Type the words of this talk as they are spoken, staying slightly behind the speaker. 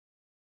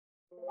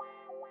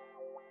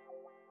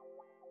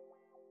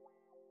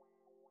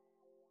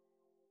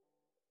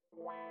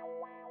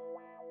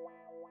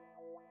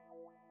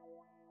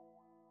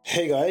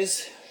Hey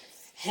guys,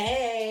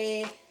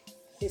 Hey,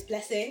 it's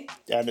Blessing.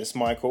 and it's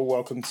Michael.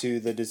 Welcome to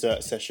the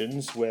dessert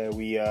sessions where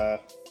we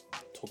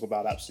talk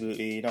about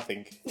absolutely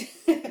nothing.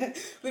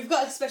 We've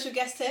got a special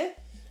guest here.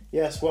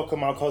 Yes,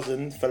 welcome our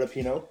cousin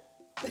Felapino.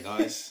 Hey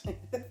guys.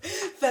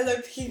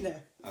 Felapino.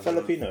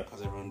 Felapino.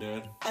 How's everyone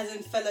doing? As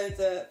in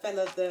the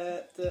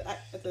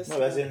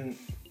No, as in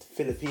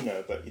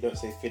Filipino, but you don't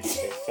say Philly, you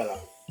say fella.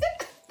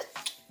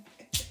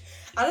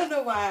 I don't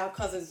know why our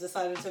cousin's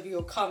decided to be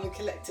all calm and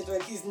collected when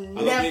he's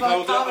never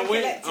I'm calm and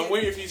collected. I'm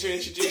waiting for you to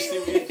introduce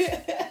me.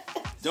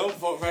 Don't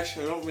vote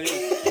pressure, not me.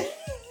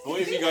 I'm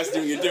waiting for you guys to do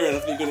what you're doing. I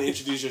think you're going to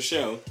introduce your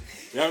show.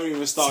 You haven't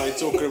even started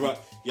talking about.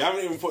 You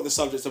haven't even put the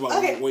subject about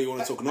what you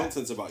want to talk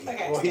nonsense about yet.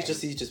 Okay. Well, he's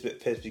just a bit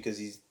pissed because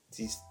he's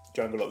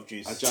drank a lot of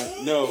juice.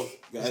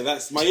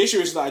 That's my issue.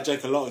 Is that I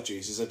drank a lot of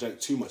juice. Is I drank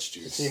too much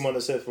juice. See him on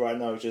the sofa right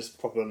now, just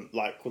proper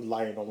like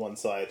lying on one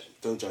side,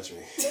 Don't judge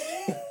me.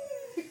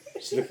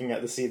 just looking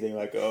at the ceiling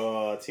like,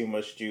 oh, too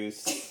much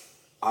juice.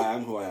 I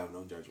am who I am.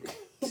 Don't judge me.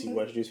 Too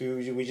much juice.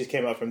 We just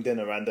came out from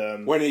dinner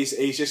and When he's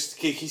just,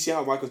 can you see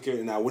how Michael's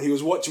giving it now? When he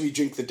was watching me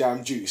drink the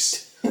damn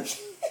juice.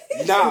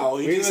 Now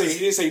he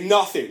didn't say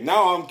nothing.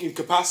 Now I'm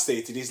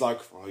incapacitated. He's like,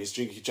 oh, he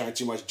drank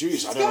too much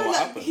juice. I don't know what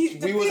happened.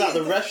 we was at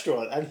the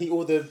restaurant and he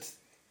ordered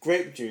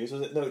grape juice.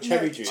 Was it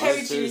cherry juice?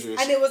 Cherry juice,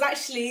 and it was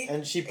actually.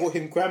 And she bought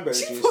him cranberry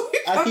juice,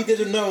 and he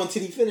didn't know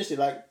until he finished it.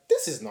 Like,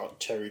 this is not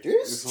cherry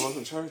juice. This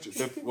wasn't cherry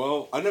juice.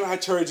 Well, I never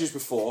had cherry juice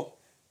before.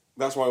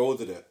 That's why I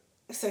ordered it.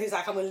 So he's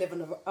like, I'm gonna live on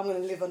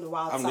the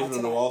wild side. I'm living on the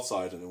tonight. wild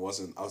side, and it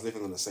wasn't. I was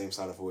living on the same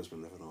side I've always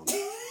been living on.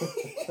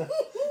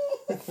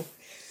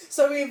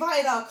 So we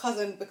invited our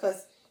cousin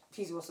because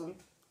he's awesome,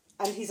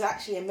 and he's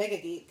actually a mega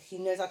geek. He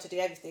knows how to do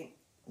everything.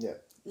 Yeah,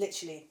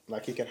 Literally.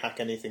 like he can hack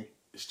anything.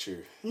 It's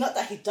true. Not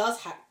that he does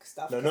hack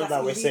stuff. No, 'cause not that's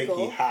that we're saying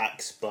illegal. he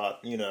hacks, but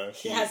you know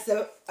He has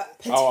the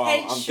potential. Oh,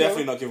 I'm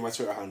definitely not giving my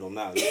Twitter handle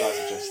now. You guys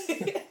are just.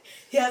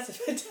 He has the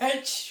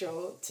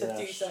potential to Yeah.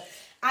 do so,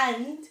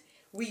 and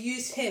we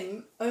use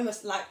him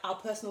almost like our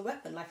personal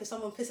weapon. Like if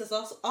someone pisses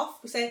us off,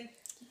 we say,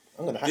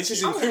 I'm gonna hack This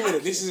is you.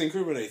 incriminating. This is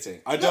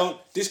incriminating. I don't.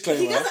 Disclaimer.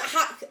 he doesn't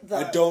hack though.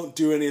 I don't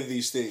do any of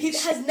these things. He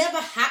has never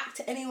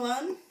hacked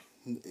anyone.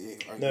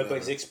 No, but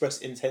he's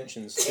expressed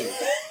intentions too.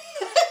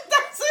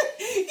 That's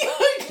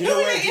it. Do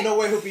you know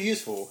where he'll be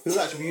useful? He'll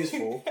actually be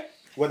useful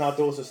when our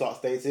daughter starts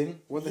dating.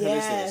 What the hell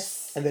is this?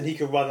 Yes. And then he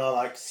can run our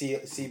like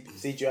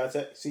CGI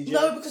tech, CGI.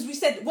 No, because we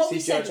said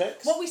CGI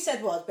checks? what we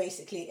said was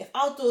basically if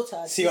our daughter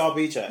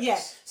CRB checks. Yeah.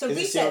 So is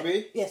we it said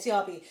CRB? Yeah,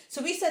 CRB.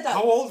 So we said that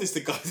How old is the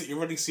guy that you're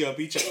running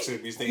CRB checks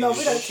with these days? No,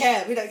 we don't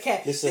care. We don't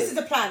care. Listen, this is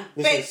the plan.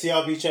 Listen,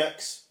 Babe, CRB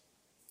checks,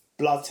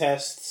 blood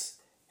tests,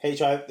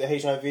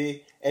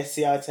 HIV,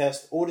 SCI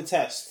test, all the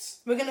tests.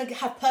 we're gonna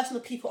have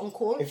personal people on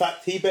call. In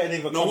fact, he better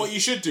even No, come. what you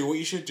should do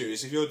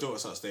is if your daughter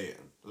starts dating,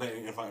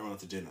 invite her around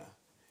to dinner,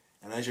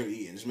 and as you're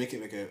eating, just make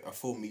it like a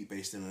full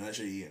meat-based dinner, and as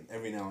you're eating,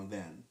 every now and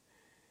then,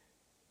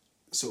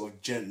 sort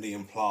of gently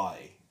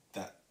imply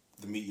that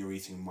the meat you're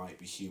eating might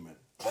be human.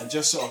 And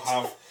just sort of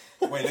have,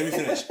 wait, let me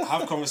finish,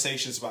 have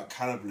conversations about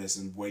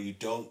cannibalism where you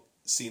don't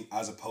seem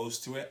as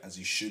opposed to it as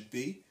you should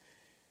be.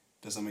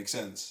 Does that make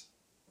sense?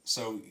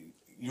 So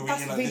you're That's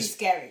eating like really this...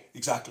 scary.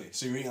 Exactly.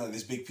 So you're eating like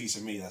this big piece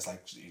of meat that's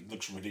like, it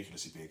looks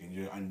ridiculously big,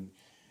 and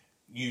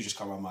you just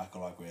come around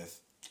Michael like with,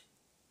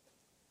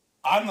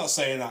 I'm not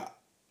saying that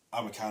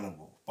I'm a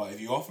cannibal, but if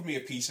you offered me a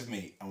piece of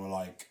meat and were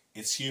like,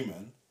 it's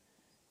human,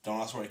 don't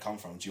ask where it come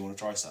from, do you want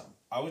to try some?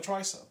 I would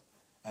try some.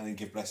 And then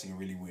give Blessing a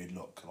really weird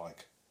look,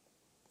 like,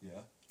 yeah.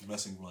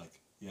 Blessing like,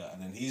 yeah.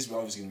 And then he's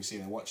obviously going to be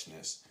sitting there watching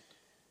this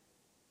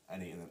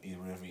and eating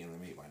the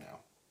meat by now.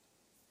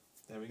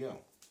 There we go.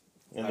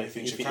 And Now he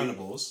thinks you're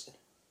cannibals.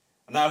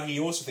 And now he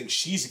also thinks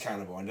she's a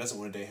cannibal and doesn't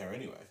want to date her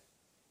anyway.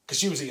 Because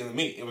she was eating the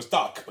meat. It was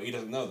duck, but he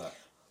doesn't know that.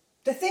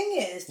 The thing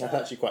is, That's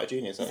actually quite a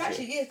genius. it's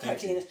Actually, actually quite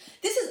genius.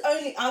 This is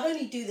only I'd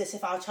only do this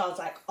if our child's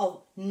like,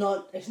 oh,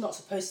 it's not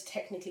supposed to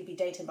technically be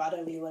dating, but I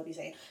don't really want to be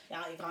saying, no,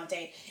 you can't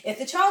date. If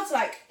the child's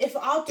like, if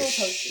our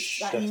daughter's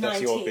like 19,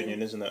 that's your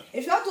opinion, isn't it?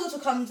 If our daughter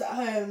comes at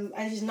home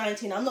and she's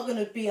 19, I'm not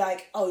going to be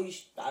like, oh,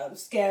 I'm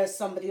scared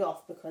somebody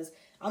off because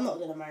I'm not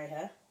going to marry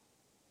her.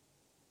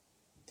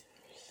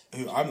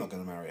 I'm not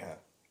going to marry her.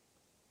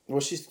 Well,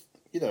 she's,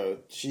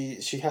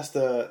 she has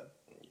to.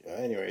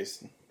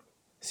 Anyways,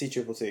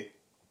 C-triple-T.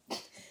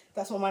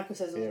 That's what Michael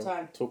says all the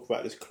time. Talk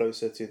about this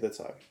closer to the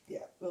time. Yeah,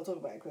 we'll talk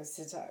about it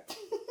closer to the time.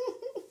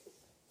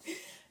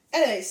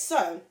 Anyway,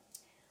 so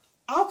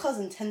our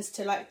cousin tends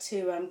to like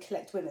to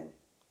collect women.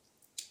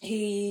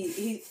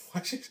 He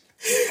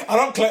I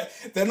don't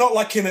collect. They're not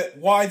like in a.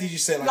 Why did you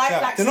say it like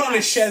that? Like they're not in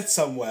a stamps. shed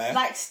somewhere.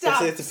 like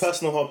stamps. It's a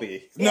personal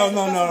hobby. No. it's a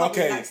personal hobby,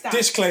 Okay, like stamps.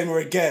 disclaimer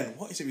again.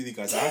 What is it with you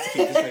guys? I have to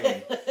keep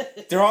disclaiming.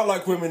 There aren't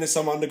like women in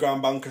some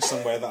underground bunker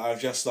somewhere that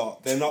I've just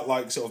not. They're not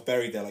like sort of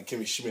buried there like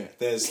Kimmy Schmidt.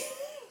 There's.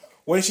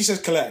 When she says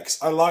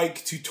collects, I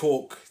like to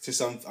talk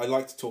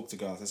to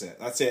girls.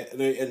 That's it.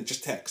 And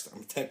just text.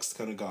 I'm a text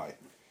kind of guy.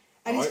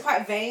 And he's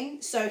quite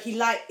vain, so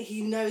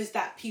he knows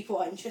that people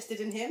are interested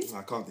in him.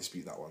 I can't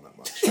dispute that one that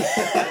much.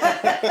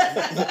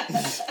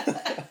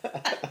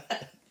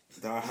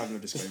 I have no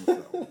disclaimer for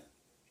that one.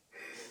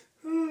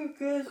 Oh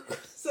god.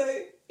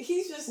 So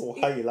he's just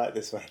How you like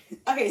this one?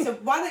 Okay, so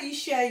why don't you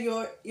share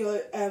your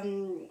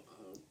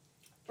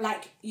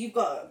like you've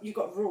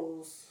got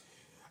rules.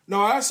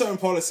 No, I have certain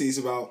policies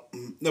about.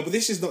 No, but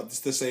this is not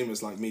the same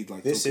as like me.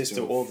 Like this is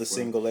to all the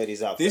single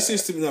ladies out there. This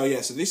is to no,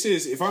 yeah. So this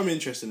is if I'm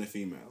interested in a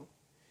female,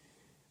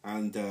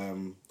 and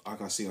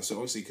like I see, so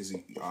obviously because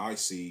I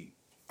see,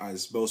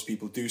 as most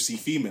people do see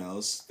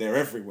females, they're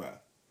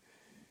everywhere.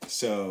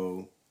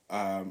 So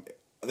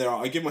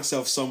I give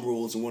myself some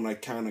rules and when I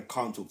can and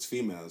can't talk to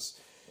females,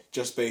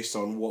 just based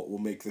on what will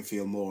make them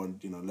feel more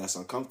and less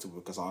uncomfortable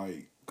because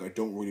I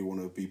don't really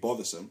want to be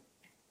bothersome.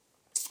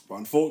 But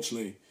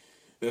unfortunately,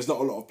 there's not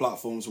a lot of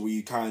platforms where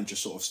you can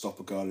just sort of stop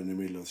a girl in the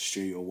middle of the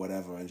street or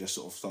whatever and just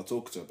sort of start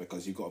talking to her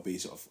because you've got to be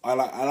sort of. I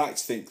like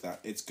to think that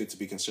it's good to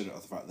be considerate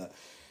of the fact that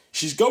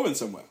she's going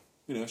somewhere.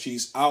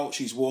 She's out,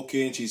 she's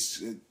walking,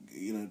 she's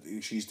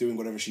she's doing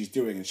whatever she's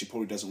doing, and she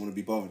probably doesn't want to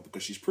be bothered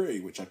because she's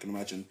pretty, which I can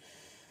imagine.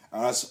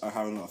 As I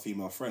have a lot of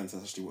female friends,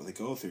 that's actually what they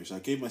go through. So I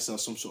gave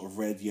myself some sort of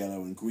red,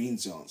 yellow, and green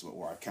zones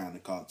where I can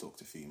and can't talk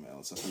to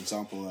females. So, for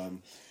example,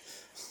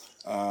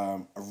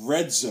 a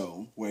red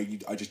zone where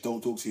I just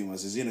don't talk to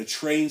females is in a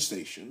train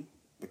station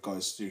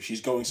because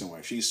she's going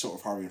somewhere. She's sort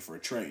of hurrying for a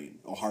train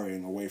or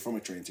hurrying away from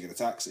a train to get a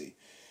taxi.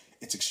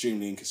 It's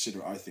extremely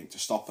inconsiderate, I think, to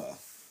stop her.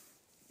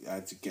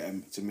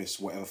 To miss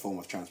whatever form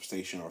of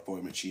transportation or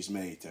appointment she's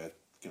made to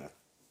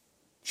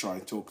try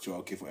and talk to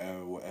her, give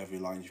whatever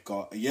line you've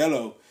got. A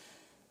yellow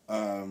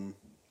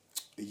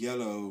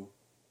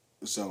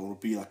zone would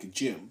be like a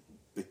gym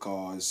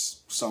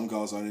because some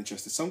girls aren't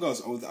interested. Some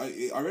girls,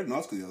 I read an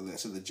article the other day that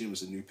said the gym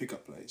is a new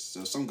pickup place,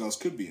 so some girls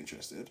could be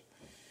interested,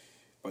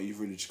 but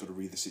you've really just got to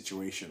read the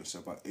situation.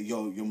 So, but a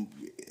yellow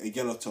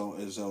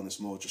zone is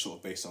more just sort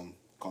of based on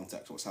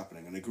context, what's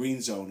happening, and a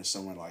green zone is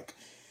somewhere like.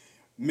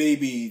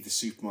 Maybe the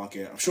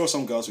supermarket. I'm sure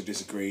some girls would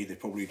disagree. They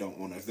probably don't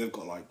want to. If they've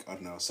got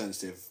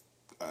sensitive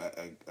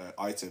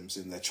items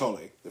in their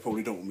trolley, they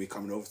probably don't want me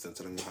coming over to them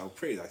telling them how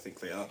pretty I think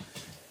they are.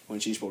 When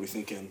she's probably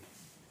thinking,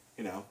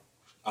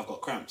 I've got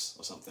cramps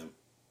or something.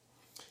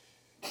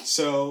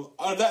 So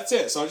that's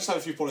it. So I just have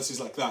a few policies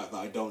like that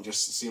I don't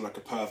just seem like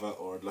a pervert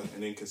or like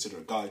an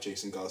inconsiderate guy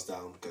chasing girls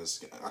down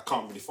because I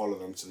can't really follow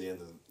them to the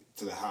end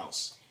to their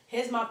house.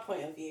 Here's my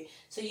point of view.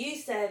 So you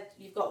said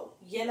you've got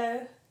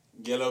yellow,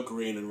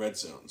 green and red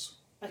zones.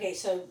 Okay,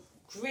 so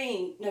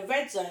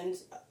red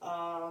zones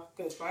are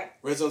good, right?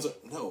 Red zones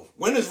no.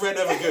 When is red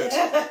ever good?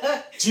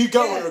 Do you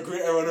go on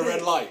a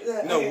red light?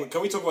 No, okay.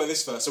 Can we talk about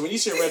this first? So when you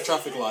see a red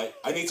traffic light,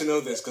 I need to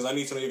know this because I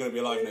need to know you're going to be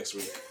alive next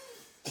week.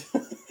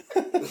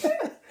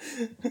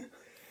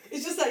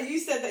 It's just that you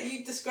said that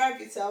you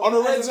described yourself on a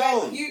red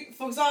zone.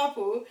 For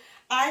example,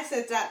 I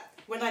said that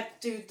when I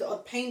do the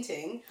odd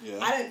painting,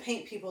 I don't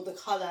paint people the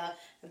colour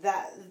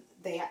that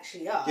they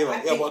actually are.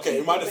 Okay.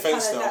 In my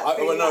defence, though, but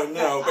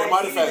in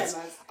my defence,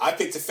 I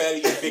picked a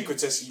fairly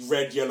ubiquitous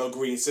red, yellow,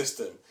 green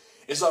system.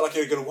 It's not like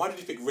you're going, why did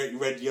you pick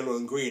red, yellow,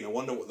 and green? I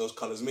wonder what those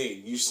colours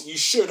mean. You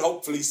should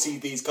hopefully see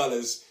these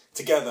colours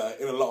together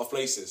in a lot of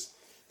places.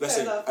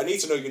 Listen, I need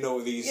to know you know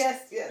what these.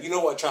 Yes. You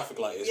know what a traffic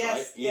light is,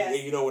 right?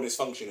 Yes. You know what its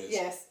function is.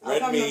 Yes.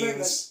 Red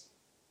means.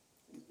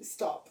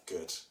 Stop.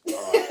 Good.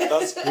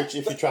 Alright. Which,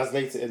 if you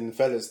translate it in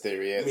Fella's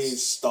theory, it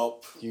means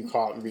stop. You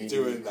can't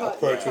really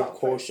approach with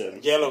caution.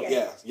 Yellow,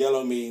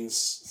 yellow means.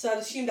 So I'd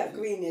assume that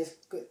green is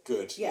good.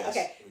 Good. Yeah. Yes.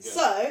 Okay.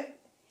 So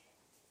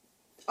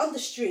on the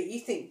street, you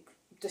think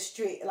the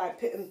street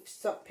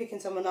picking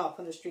someone up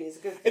on the street is a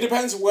good thing? It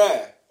depends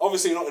where.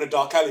 Obviously, not in a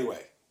dark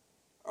alleyway.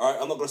 All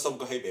right, I'm not gonna stop and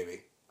go, hey,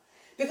 baby.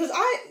 Because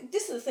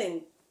this is the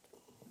thing.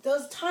 There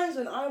was times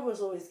when I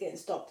was always getting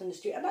stopped in the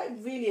street, and that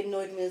really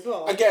annoyed me as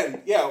well.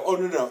 Again, yeah. Oh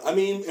no. I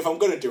mean, if I'm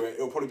gonna do it,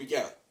 it'll probably be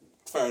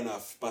fair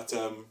enough. But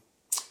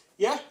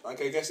I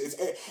guess it's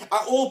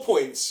at all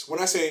points. When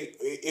I say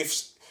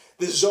if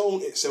the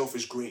zone itself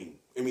is green,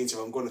 it means if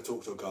I'm going to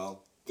talk to a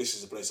girl, this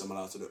is the place I'm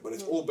allowed to do it. But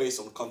it's all based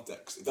on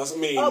context. It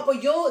doesn't mean. Oh,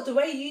 but the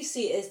way you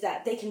see it is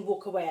that they can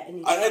walk away at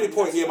any time. At any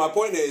point, my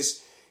point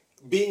is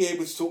being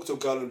able to talk to a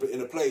girl in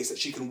a place that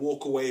she can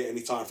walk away at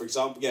any time. For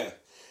example,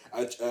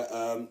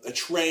 a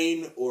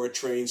train or a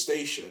train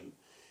station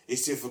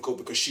is difficult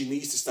because she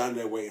needs to stand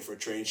there waiting for a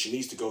train. She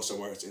needs to go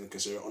somewhere it's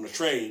inconsiderate. On a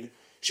train,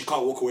 she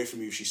can't walk away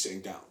from you if she's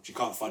sitting down. She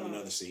can't find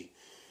another seat.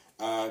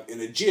 In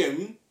a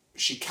gym,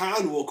 she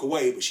can walk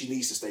away, but she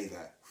needs to stay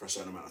there for a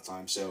certain amount of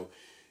time. So,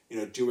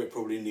 do it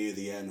probably near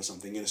the end or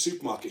something. In a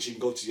supermarket, she can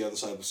go to the other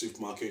side of the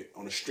supermarket.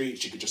 On a street,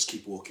 she could just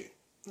keep walking.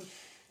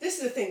 This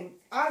is the thing.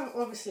 I've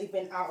obviously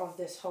been out of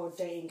this whole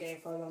dating game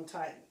for a long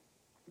time.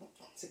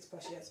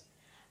 6+ years.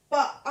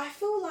 But I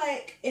feel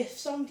like if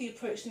somebody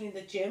approached me in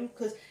the gym,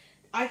 because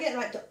I get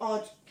like the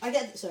odd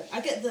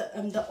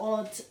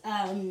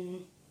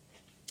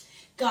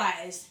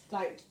guys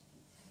like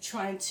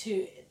trying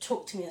to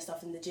talk to me and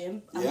stuff in the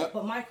gym. Yeah.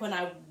 But Michael and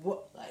I,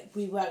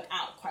 we work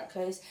out quite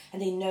close,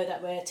 and they know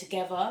that we're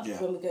together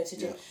when we go to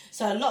gym. Yeah.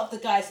 So a lot of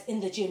the guys in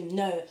the gym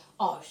know,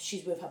 oh,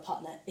 she's with her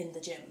partner in the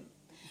gym.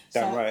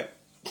 Damn right.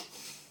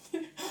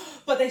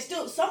 But they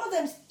still, some of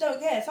them don't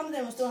care. Some of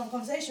them will still have a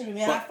conversation with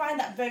me, and I find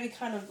that very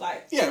kind of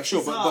like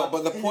sure.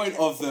 But the point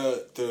gym. of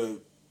the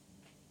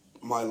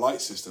my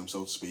light system,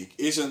 so to speak,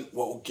 isn't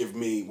what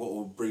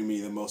will bring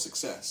me the most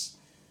success.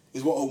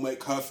 Is what will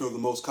make her feel the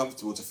most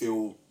comfortable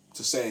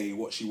to say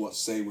what she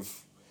wants to say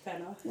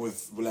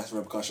with less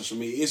repercussions. For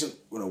me, it isn't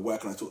where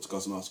can I talk to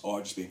girls and ask, or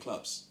I just be in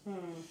clubs.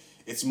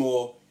 It's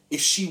more if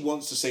she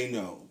wants to say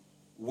no,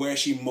 where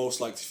she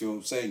most likely to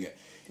feel saying it.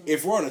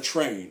 If we're on a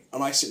train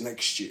and I sit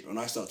next to you and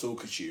I start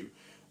talking to you,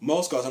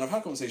 most guys, and I've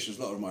had conversations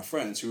with a lot of my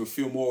friends who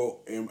feel more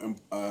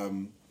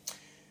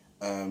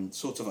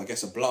sort of, I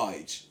guess,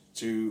 obliged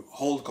to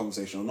hold a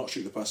conversation or not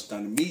shoot the person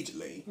down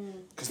immediately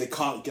because they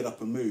can't get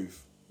up and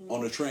move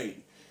on a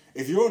train.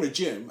 If you're in a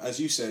gym, as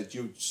you said,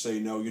 you'd say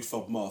no, you'd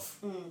fob them off.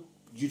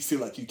 You'd feel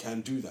like you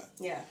can do that.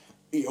 Yeah.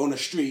 On a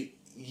street,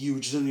 you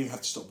just don't even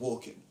have to stop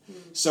walking.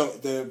 So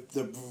the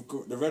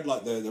red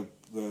light, the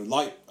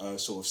light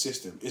sort of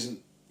system isn't,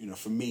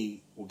 for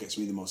me, what gets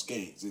me the most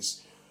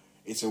gains.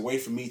 It's a way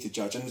for me to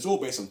judge, and it's all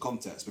based on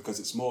context because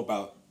it's more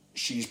about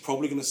she's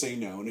probably going to say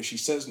no, and if she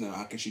says no,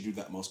 how can she do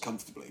that most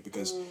comfortably?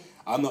 Because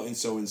I'm not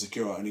so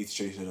insecure, I need to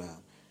chase her down.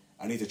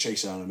 I need to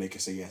chase her down and make her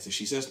say yes. If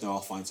she says no,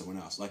 I'll find someone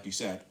else. Like you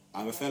said,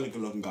 I'm a fairly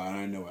good-looking guy, and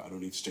I know it. I don't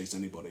need to chase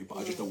anybody, but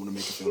I just don't want to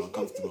make her feel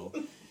uncomfortable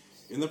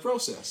in the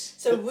process.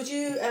 So would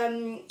you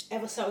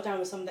ever settle down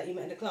with someone that you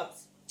met in the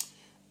clubs?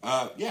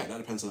 Yeah, that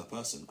depends on that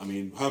person. I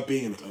mean, her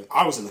being in the club,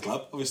 I was in the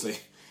club, obviously.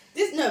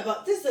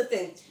 But this is the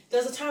thing.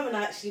 There was a time when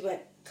I actually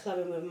went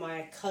clubbing with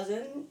my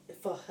cousin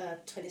for her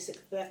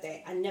 26th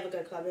birthday. I never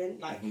go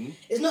clubbing.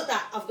 It's not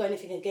that I've got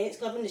anything against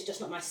clubbing, it's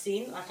just not my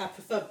scene. I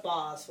prefer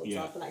bars, for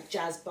example, like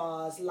jazz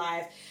bars,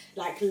 live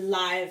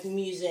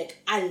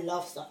music. I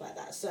love stuff like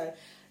that. So,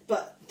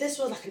 but this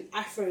was like an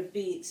Afro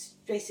beats,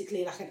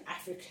 basically like an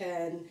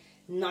African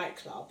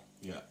nightclub.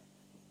 Yeah.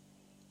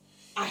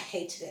 I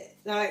hated it.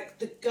 Like,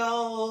 the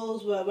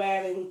girls were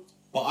wearing...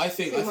 But I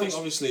think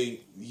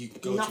obviously you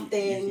can go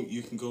nothing.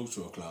 you can go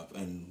to a club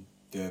and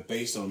they're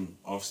based on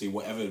obviously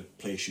whatever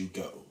place you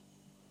go.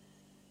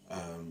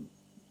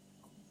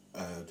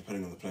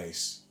 Depending on the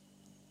place,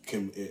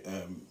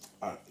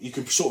 you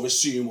can sort of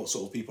assume what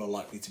sort of people are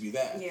likely to be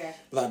there. Yeah.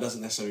 But that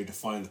doesn't necessarily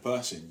define the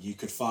person. You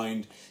could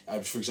find,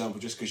 for example,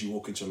 just because you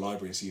walk into a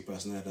library and see a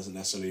person there doesn't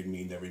necessarily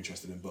mean they're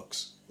interested in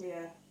books.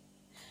 Yeah.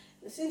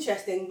 It's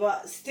interesting,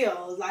 but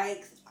still,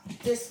 like,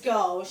 this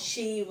girl,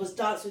 she was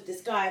dancing with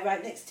this guy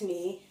right next to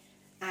me,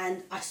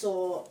 and I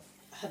saw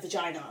her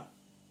vagina.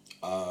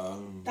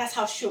 That's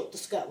how short the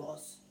skirt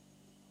was.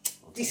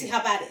 Okay. Do you see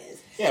how bad it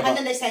is? Yeah, and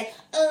then they say,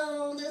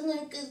 oh, there's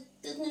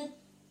no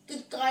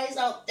good guys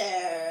out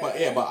there.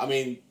 But I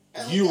mean,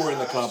 you were in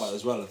the club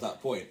as well at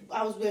that point.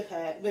 I was with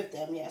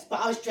them, yes, but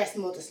I was dressed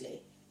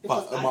modestly.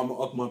 But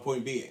my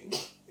point being,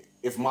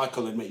 if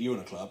Michael had met you in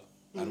a club,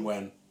 and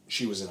when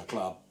she was in a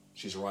club,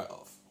 she's a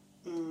write-off.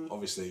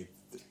 Obviously.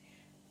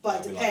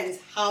 But it depends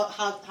how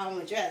am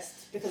I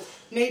dressed, because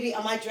maybe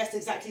am I dressed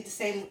exactly the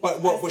same?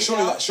 But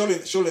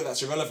surely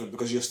that's irrelevant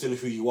because you're still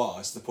who you are.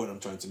 That's the point I'm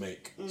trying to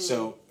make.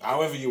 So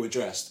however you were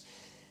dressed,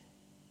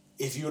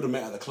 if you would have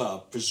met at the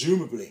club,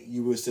 presumably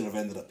you would still have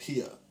ended up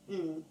here.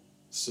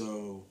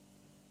 So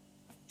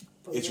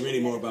it's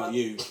really more about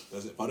you.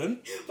 Does it? Pardon?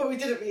 But we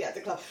didn't meet at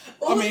the club.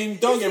 I mean,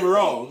 don't get me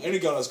wrong. Any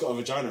girl that's got a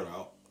vagina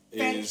out.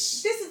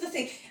 This is the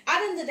thing. At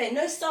the end of the day,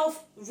 no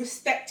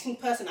self-respecting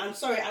person, I'm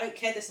sorry, I don't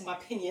care, this is my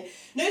opinion,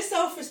 no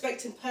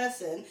self-respecting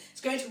person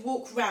is going to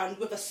walk around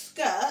with a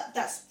skirt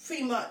that's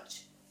pretty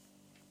much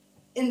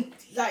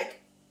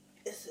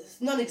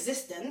it's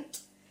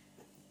non-existent,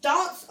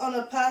 dance on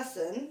a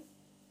person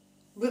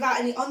without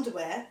any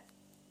underwear,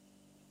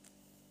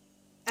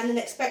 and then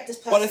expect this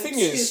person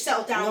to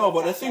settle down. No,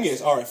 but the thing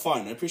is, alright,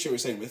 fine, I appreciate what you're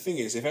saying, but the thing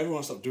is, if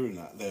everyone stopped doing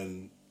that,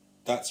 then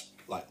that's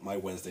like my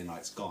Wednesday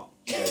night's gone.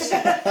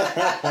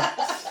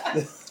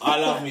 I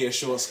love me a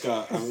short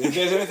skirt. I mean, if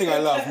there's anything I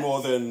love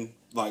more than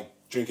like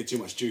drinking too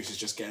much juice, it's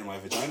just getting my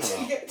vagina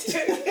out.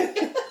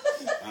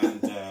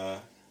 And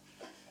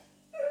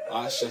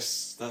that's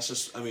just.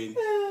 I mean,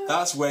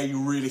 that's where you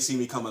really see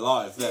me come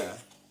alive. There.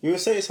 You were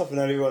saying something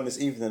earlier on this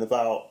evening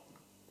about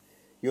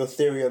your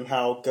theory on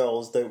how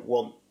girls don't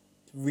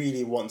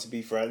really want to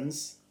be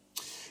friends.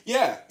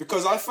 Yeah,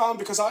 because I've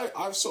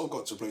sort of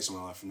got to a place in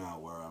my life now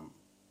where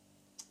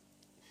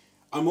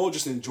I'm more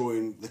just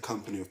enjoying the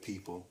company of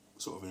people,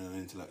 sort of in an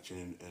intellectual,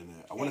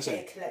 I want to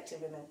say... collective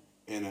women.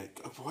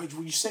 Why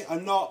do you say...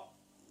 I'm not...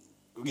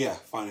 Yeah,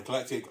 fine,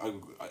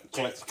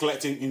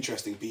 collecting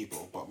interesting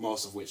people, but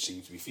most of which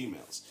seem to be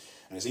females.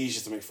 And it's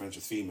easier to make friends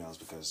with females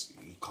because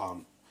you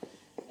can't...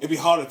 It'd be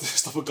harder to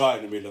stop a guy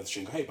in the middle of the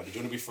street and go, hey buddy, do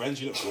you want to be friends?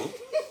 You look cool.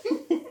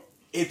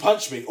 He'd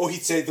punch me, or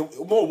he'd say,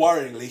 more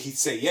worryingly, he'd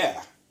say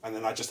yeah. And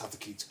then I just have to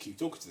keep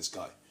talking to this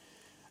guy.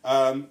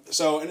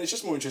 So, and it's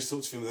just more interesting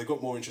to talk to them. They've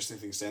got more interesting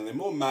things to say, and they're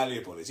more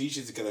malleable. It's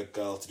easier to get a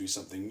girl to do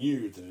something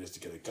new than it is to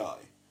get a guy.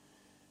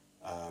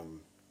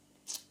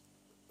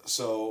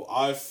 So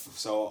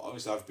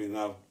obviously I've been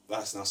now.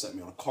 That's now set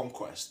me on a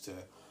conquest to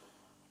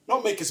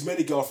not make as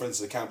many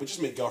girlfriends as I can, but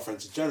just make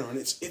girlfriends in general. And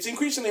it's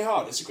increasingly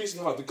hard. It's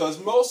increasingly hard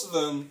because most of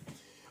them,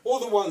 all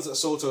the ones that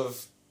sort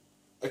of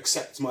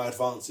accept my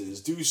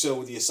advances, do so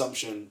with the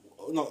assumption,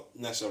 not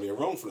necessarily a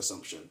wrongful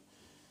assumption,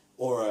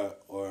 or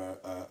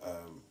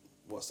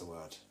what's the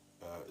word?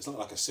 It's not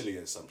like a silly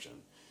assumption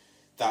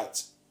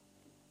that,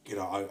 you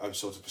know, I'm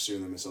sort of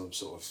pursuing them in some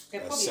sort of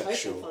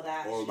sexual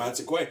or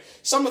romantic way.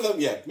 Some of them,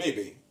 yeah,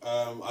 maybe.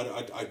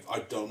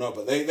 I don't know,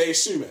 but they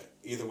assume it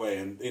either way,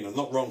 and you know,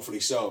 not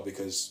wrongfully so,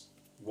 because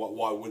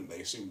why wouldn't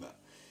they assume that?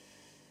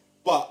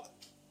 But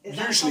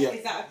usually,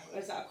 is that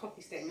a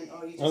copy statement, or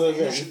are you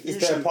just is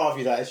there a part of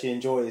you that actually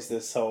enjoys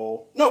this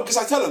whole? No, because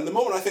I tell them the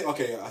moment I think,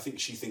 okay, I think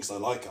she thinks I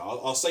like her,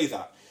 I'll say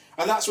that.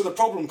 And that's where the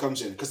problem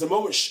comes in, because the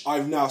moment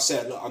I've now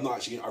said, look, I'm not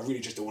actually, I really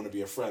just don't want to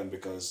be a friend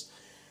because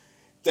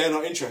they're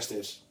not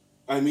interested,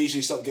 I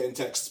immediately stop getting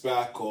texts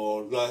back,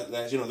 or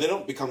you know, they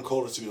don't become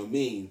colder to me or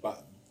mean,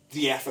 but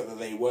the effort that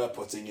they were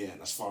putting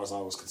in, as far as I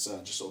was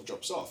concerned, just sort of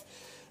drops off.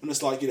 And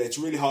it's like, you know, it's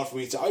really hard for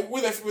me to,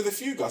 with a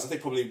few guys, I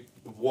think probably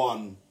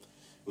one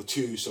or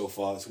two so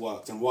far it's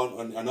worked, and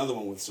another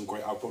one with some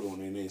great, I probably won't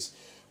name names,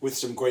 with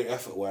some great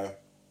effort where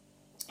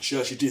she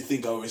actually did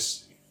think I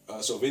was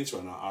sort of into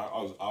her, and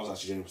I was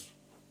actually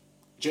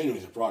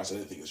genuinely surprised. I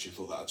didn't think that she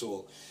thought that at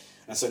all,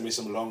 and sent me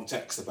some long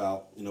text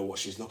about, you know, what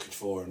she's looking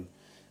for and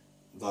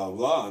blah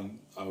blah. And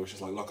I was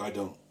just like, look,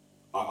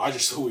 I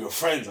just thought we were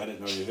friends. I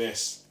didn't know any of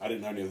this.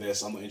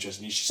 I'm not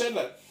interested in you. She said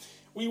that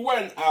we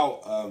went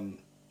out.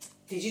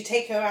 Did you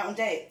take her out on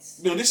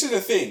dates? No, this is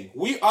the thing.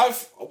 Me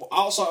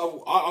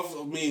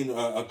and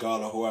a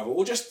girl or whoever,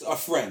 or just a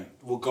friend,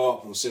 we'll go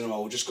up to the cinema.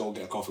 We'll just go and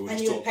get a coffee. We'll and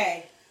just you talk.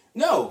 Pay?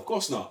 No, of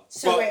course not.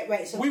 So but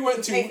wait. So we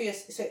went to pay for your,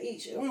 so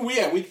each.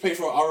 We pay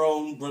for our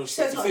own respective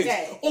so it's not things. a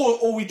day.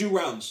 Or we do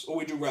rounds.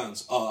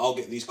 I'll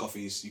get these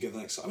coffees. You get the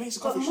next. I mean, it's a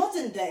coffee. But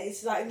modern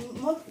days, like.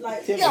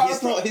 Yeah,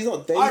 he's not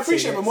dating. I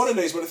appreciate my modern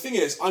days, but the thing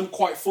is, I'm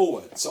quite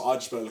forward. So I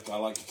just be like, look, I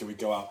like you. Can we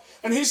go out?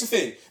 And here's the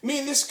thing: me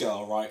and this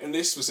girl, right, in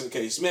this specific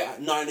case, met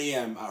at 9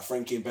 a.m. at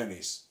Frankie and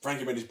Benny's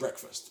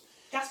breakfast.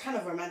 That's kind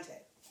of romantic.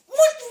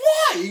 What?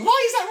 Why?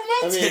 Why is that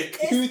romantic?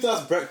 I mean, who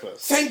does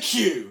breakfast? Thank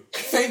you.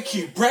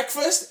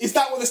 Breakfast? Is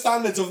that what the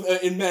standards of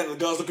in men and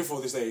girls looking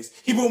for these days?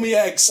 He brought me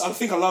eggs. I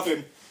think I love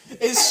him.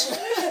 It's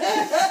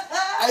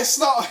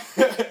not.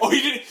 Or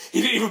he didn't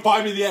even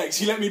buy me the eggs.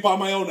 He let me buy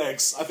my own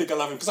eggs. I think I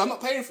love him because I'm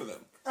not paying for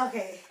them.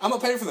 Okay. I'm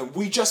not paying for them.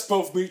 We just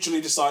both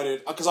mutually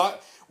decided, because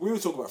we were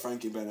talking about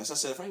Frankie and Bennis. I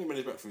said, Frankie and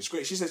Bennis breakfast is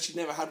great. She said she'd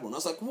never had one. I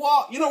was like,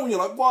 what? You know when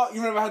you're like, what?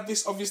 You've never had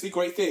this obviously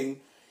great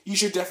thing. You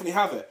should definitely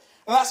have it.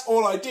 And that's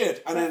all I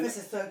did. And breakfast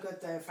is so good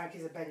though,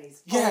 Frankie's and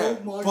Benny's. Yeah,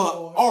 oh my but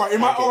God. all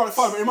right,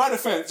 fine. But in my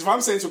defense, if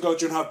I'm saying to a girl,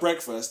 do you want to have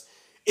breakfast?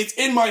 It's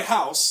in my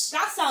house.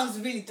 That sounds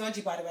really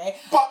dodgy, by the way.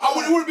 But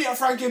it wouldn't be at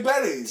Frankie and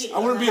Benny's. I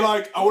wouldn't be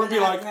like.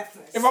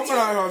 Breakfast. If I'm gonna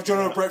have do you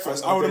want to have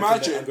breakfast, I would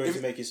imagine. I'm going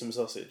to make you some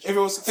sausage. If it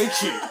was,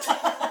 thank you.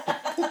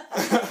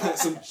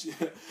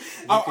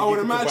 I would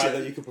imagine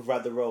that you could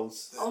provide the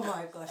rolls. Oh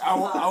my gosh.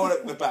 I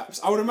would the baps.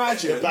 I would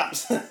imagine The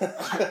baps.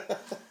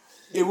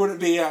 it wouldn't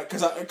be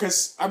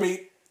because I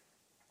mean.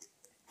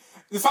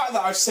 The fact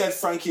that I've said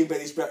Frankie and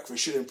Benny's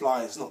breakfast should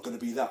imply it's not going to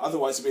be that.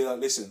 Otherwise, it'd be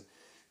like, listen,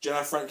 do you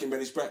have Frankie and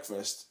Benny's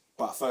breakfast?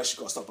 But first, you've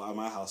got to stop by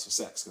my house for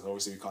sex, because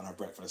obviously we can't have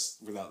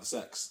breakfast without the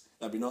sex.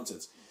 That'd be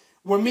nonsense.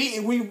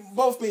 We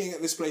both meeting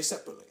at this place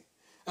separately.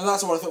 And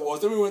that's what I thought was.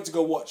 Then we went to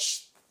go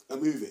watch a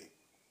movie.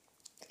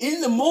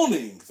 In the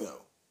morning,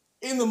 though.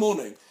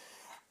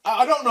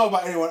 I don't know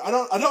about anyone. I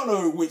don't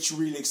know which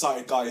really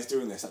excited guy is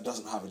doing this that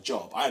doesn't have a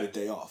job. I had a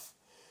day off.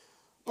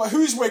 But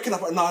who's waking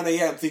up at 9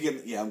 a.m. thinking,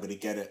 yeah, I'm going to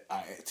get it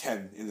at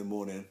 10 in the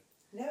morning?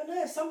 No,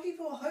 some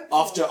people are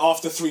hopeful.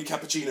 After 3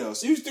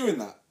 cappuccinos. Who's doing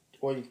that?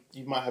 Well,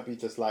 you might have be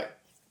just like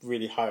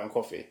really high on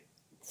coffee.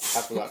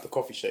 Have like the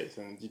coffee shakes,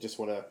 and you just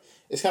want to...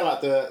 It's kind of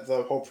like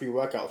the whole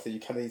pre-workout thing. You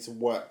kind of need to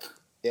work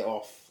it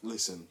off.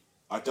 Listen,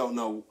 I don't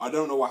know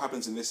what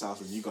happens in this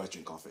house when you guys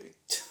drink coffee.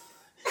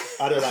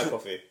 I don't like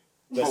coffee.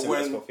 But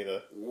coffee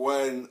though.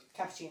 When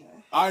Cappuccino.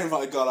 I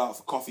invite a girl out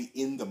for coffee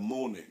in the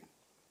morning,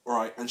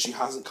 right, and she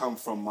hasn't come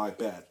from my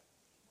bed,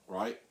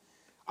 right,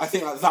 I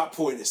think at that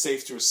point it's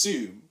safe to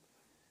assume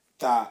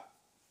that,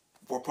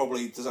 well,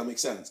 probably, does that make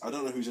sense? I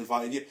don't know who's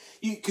invited you.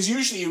 Because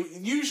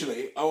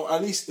usually, or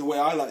at least the way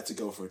I like to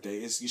go for a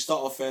date is you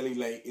start off fairly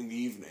late in the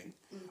evening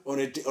on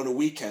a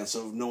weekend,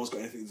 so no one's got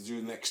anything to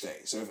do the next day.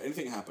 So if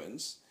anything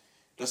happens,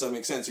 does that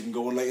make sense? You can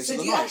go on late into the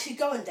night. So do you actually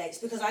go on dates?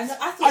 Because I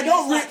thought I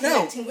don't you were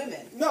collecting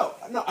women. No,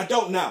 I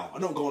don't now. I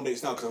don't go on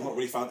dates now because I've not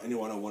really found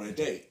anyone I want to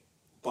date.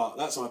 But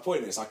that's my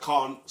point is I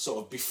can't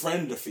sort of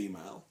befriend a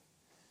female.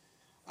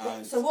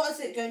 And so what is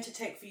it going to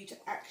take for you to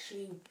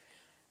actually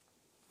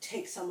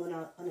take someone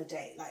out on a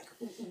date? Like,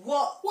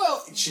 what...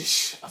 Well, I've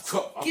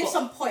give got,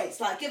 some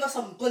points. Like, give us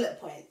some bullet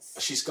points.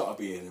 She's got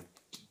to be in a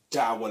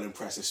damn well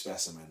impressive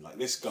specimen. Like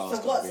this girl's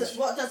So got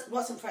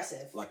what's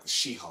impressive? like the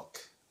She-Hulk.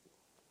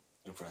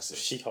 Impressive.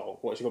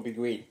 She-Hulk. What, she got to be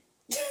green?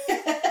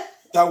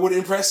 That wouldn't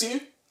impress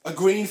you? A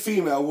green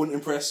female wouldn't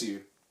impress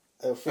you?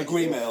 A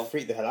green male?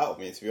 Freak the hell out of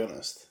me, to be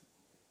honest.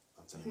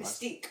 I'm telling you,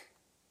 Mystique.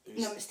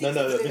 No,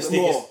 Mystique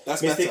more.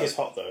 That's Mystique better. is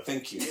hot though.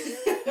 Thank you.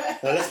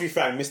 Now, let's be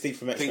frank, Mystique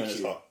from X-Men Thank is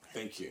you. hot.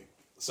 Thank you.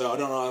 So I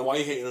don't know why are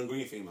you hating on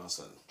green females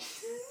then.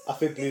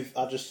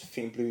 I just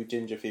think blue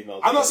ginger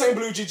females. I'm not saying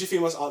blue ginger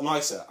females are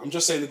nicer. I'm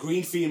just saying the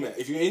green female.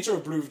 If you're into a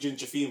blue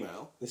ginger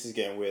female, This is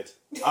getting weird.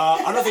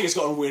 I don't think it's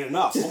gotten weird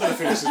enough. We're going to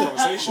finish this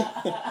conversation.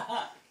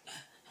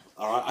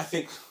 All right, I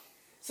think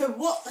So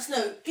what?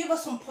 No, give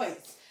us some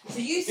points. So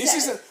you said.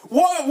 this is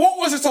what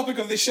was the topic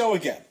of this show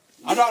again?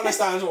 I don't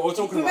understand what we're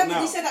talking about Remember,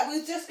 now. we said that we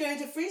were just going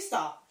to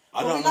freestyle.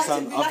 I But don't we like to-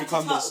 understand. we I've like to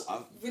become talk-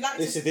 this. We like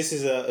This to.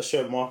 is a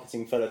show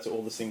marketing fella to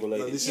all the single No,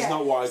 ladies. this Yeah. is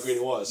not what I agreed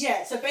it was.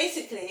 Yeah. So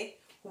basically,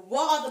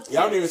 what are the points? You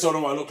haven't even told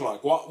him what I look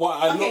like. What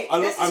I Okay, look. I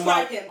look. let's I'm describe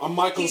like. him. I'm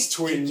Michael's He's- Do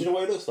twin. you know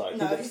what he looks like?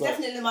 No, He looks he's like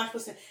definitely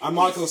Michaelson. I'm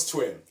Michael's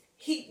twin.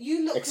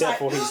 You look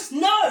Except like for he's-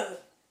 no.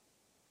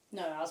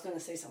 No, I was going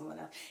to say someone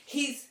else.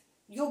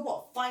 You're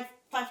what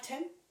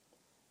 5'10"?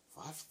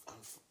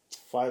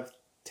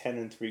 5'10"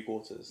 and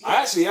 3/4. I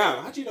actually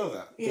am. How do you know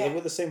that? Yeah,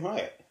 we're the same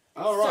height.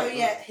 Oh right. So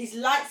yeah, he's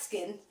light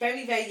skinned,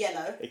 very very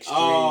yellow. Extreme.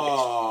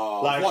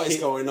 Oh, like what is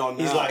going on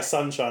now? He's like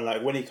sunshine.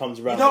 Like when he comes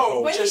around, No, the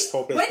whole, When just-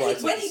 whole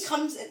place when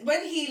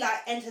he like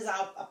enters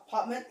our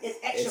apartment, it's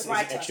extra it's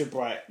brighter. extra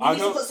bright. You I need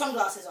to don't- put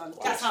sunglasses on.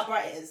 That's how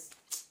bright it is.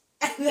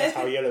 That's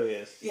how yellow he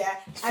is. Yeah,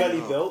 He's fairly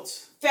and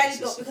built. fairly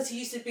built because he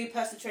used to be a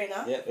personal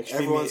trainer. Yeah,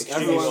 extremely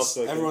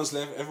well-spoken.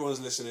 Everyone's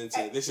listening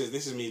to this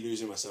is me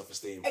losing my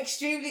self-esteem.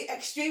 Extremely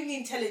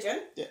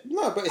intelligent. Yeah.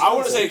 No, but it's I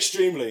wouldn't say nonsense.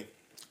 extremely.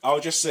 I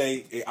would just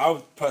say I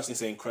would personally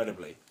say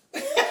incredibly.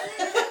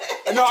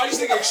 No, I just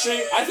think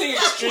extreme. I think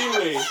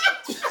extremely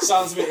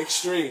sounds a bit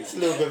extreme. It's a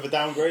little bit of a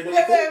downgrade. Wait.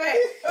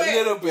 A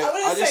little bit. I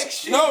wouldn't say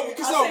extremely. no,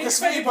 because I'll say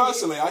because me incredibly.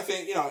 personally, I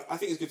think I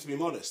think it's good to be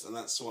modest, and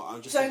that's what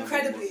I'm just. So I'm being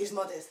incredibly modest. is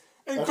modest.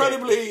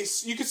 Incredibly,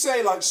 you could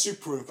say like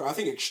super. I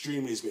think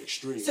extremely is a bit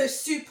extreme. So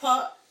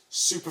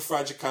super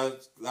fragile,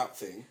 that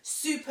thing.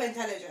 super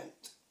intelligent.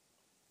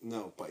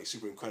 No, but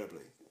super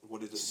incredibly.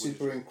 What is it?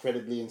 Super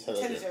incredibly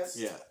intelligent.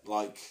 Yeah,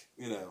 like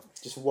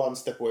Just one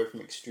step away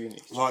from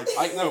extremely. like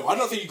I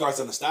don't think you guys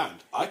understand.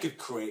 I could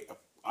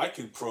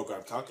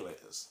program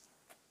calculators.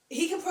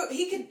 He can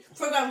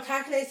program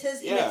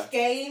calculators. He Yeah. makes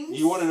games.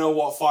 You want to know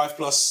what 5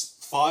 +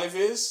 5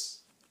 is?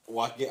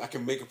 Well, I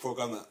can make a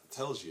program that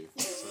tells you.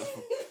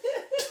 So.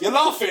 You're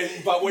laughing,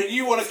 but when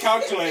you want a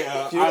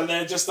calculator and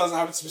there just doesn't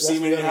happen to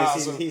seem in your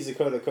house. He's a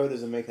coder.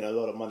 Coders are making a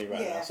lot of money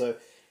right Yeah. now. So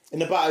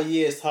in about a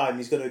year's time,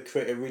 he's going to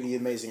create a really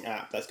amazing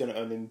app that's going to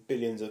earn him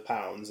billions of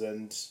pounds.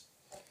 And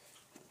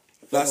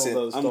That's all it.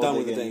 those I'm gold done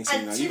with the digging. dating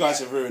scene now. You guys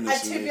have ruined this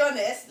And for to me. be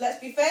honest, let's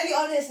be fairly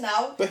honest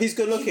now. But he's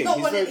good looking. He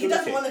He's very he good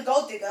doesn't looking. want a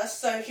gold digger,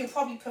 so he'll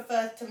probably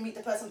prefer to meet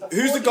the person before.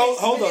 Who's the he gold?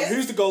 makes Hold on. millions.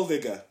 Who's the gold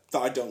digger that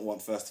I don't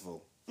want? First of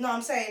all, No,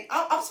 I'm saying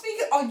I'm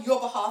speaking on your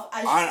behalf.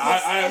 As I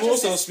am as your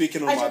also sis-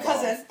 speaking on as my your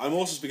cousin. behalf. I'm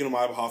also speaking on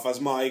my behalf as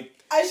my.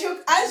 As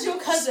your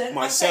cousin.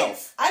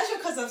 Myself. As your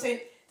cousin, I'm saying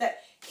that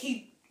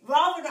he'd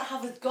rather not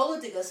have a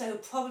gold digger, so he'll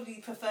probably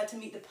prefer to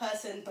meet the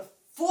person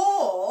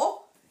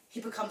before he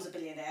becomes a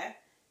billionaire,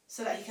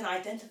 so that he can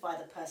identify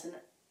the person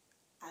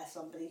as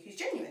somebody who's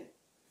genuine.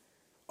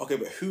 Okay,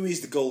 but who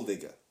is the gold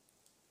digger?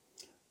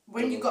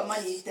 When you've got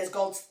money, there's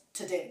gold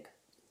to dig.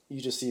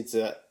 You just see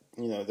that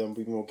there'll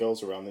be more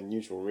girls around than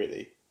usual.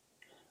 Really.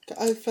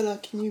 Oh fella,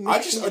 can you?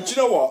 I just. Do you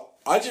know what?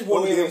 I just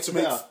want to be able to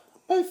make.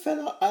 Oh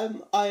fella,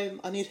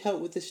 I need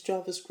help with this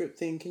JavaScript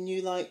thing. Can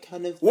you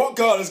kind of? What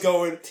girl is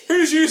going?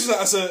 Who's using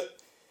that as a?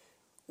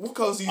 What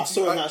girls do you? I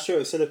saw in that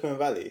show, Silicon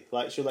Valley.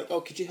 Like she was like,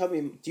 "Oh, could you help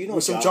me? Do you know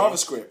with some Java?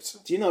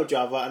 JavaScript. Do you know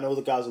Java?" And all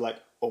the guys were like,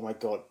 "Oh my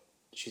god,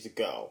 she's a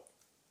girl."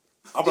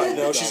 I'm like,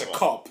 no, she's a Java.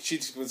 cop.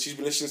 She's been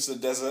listening to the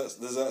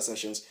desert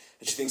sessions,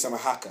 and she thinks I'm a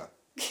hacker.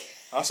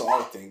 That's what I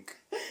would think.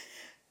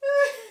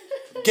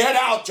 Get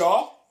out,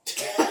 Jar.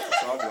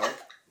 That's what I'd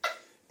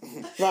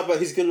like. Right, but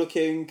he's good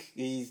looking.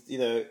 He's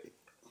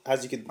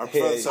as you can hear,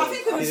 prefer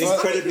to- he's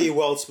incredibly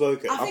well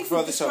spoken. I think prefer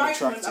we this to have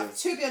describe him, attractive.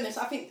 to be honest,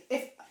 I think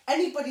if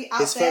anybody out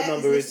His there phone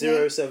number is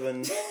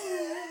listening- 07.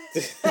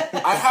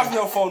 I have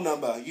no phone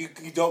number. You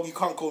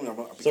can't call me.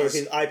 Sorry,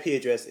 his IP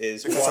address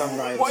is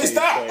 192. What is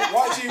that?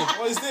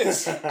 What is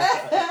this?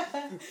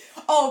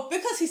 Oh,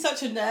 because he's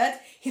such a nerd,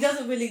 he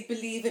doesn't really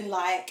believe in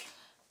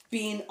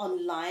being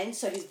online,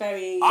 so he's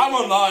very. I'm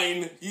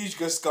online. You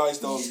just guys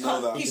don't You know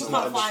can't- that. People not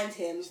can't in this- find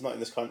him. He's not in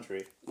this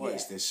country. What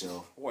is Yeah. this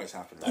show? What is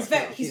happening? He's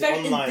He's very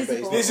online, but he's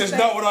invisible. not- This is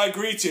not what I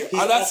agreed to. He's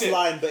And that's it.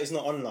 offline, but he's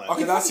not online.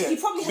 Okay, that's He it.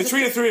 probably has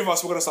Between the three of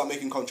us, we're gonna start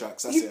making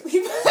contracts. That's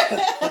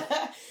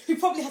it. He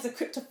probably has a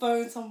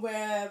cryptophone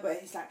somewhere where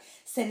he's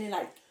sending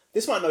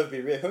This might not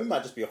be real. He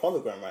might just be a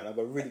hologram right now,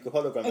 but a really good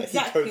hologram that he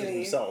exactly coded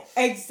himself.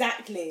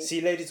 Exactly.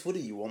 See, ladies, what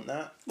do you want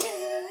that?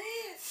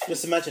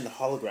 Just imagine the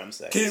hologram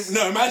sex.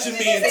 Imagine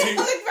me and two.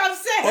 Hologram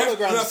sex.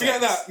 Hologram No,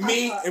 forget sex. that.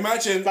 Me,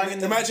 imagine Banging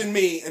them.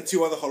 me and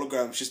 2 other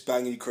holograms just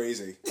banging you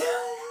crazy.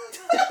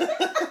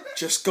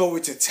 just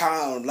going to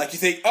town. Like you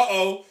think,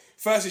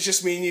 first it's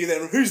just me and you,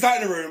 then who's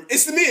that in the room?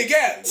 It's me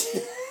again.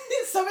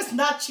 So it's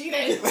not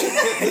cheating.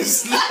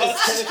 It's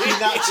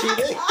not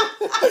cheating.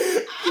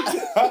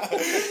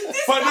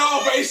 But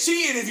it's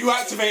cheating if you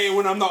activate it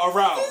when I'm not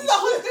around.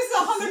 This is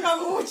a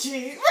hologram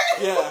orgy.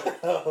 Yeah.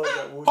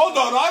 Hold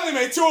on, I only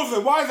made 2 of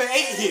them. Why are there 8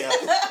 here?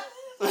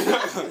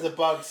 There's a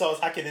bug. Someone's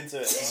hacking into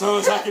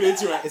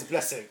it. It's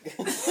blessing.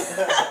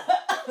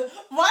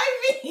 Why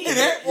me? Is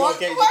it? You're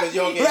gay because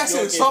you're gay.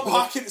 Blessing,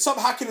 stop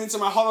hacking into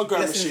my hologram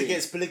Blessing machine.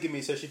 against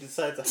polygamy, so she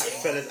decided to hack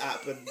Fella's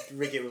app and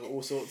rig it with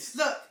all sorts.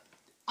 Look,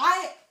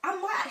 I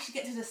might actually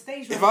get to the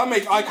stage where... If I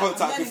make eye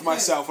contact with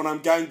myself when I'm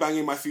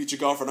gangbanging my future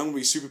girlfriend, I'm going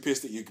to be super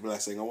pissed at you,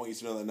 Blessing. I want you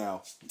to know that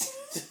now.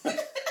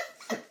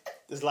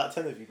 There's like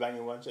 10 of you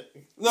banging one chick.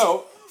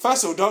 No,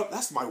 first of all, don't...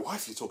 That's my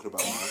wife you're talking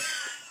about, man.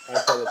 I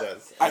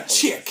apologise. A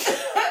chick.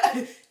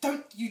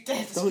 Don't you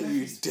dare. Don't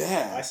you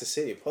dare. I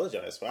sincerely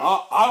apologise,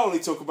 wow. I only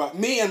talk about...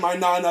 Me and my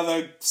 9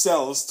 other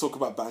selves talk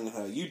about banging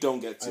her. You don't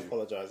get to. I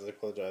apologise.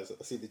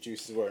 I see the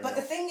juices wearing But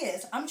the thing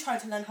is, I'm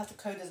trying to learn how to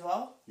code as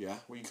well. Yeah?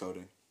 What are you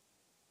coding?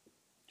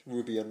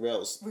 Ruby on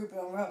Rails. Ruby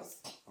on Rails.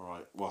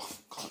 Alright, well,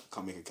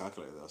 can't make a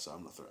calculator though, so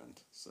I'm not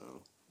threatened,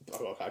 so... I've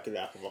got a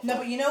calculator from my No,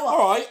 phone. but you know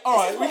what?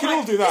 Alright, we can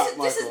all do that,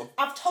 Michael.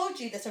 I've told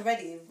you this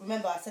already.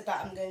 Remember, I said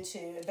that I'm going to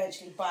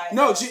eventually buy...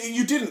 No,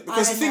 you didn't,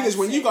 because the thing is,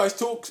 when you guys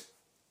talked...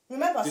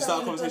 Remember, I Is said that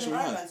I'm a going to build conversation an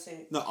we Iron had? Man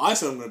suit. No, I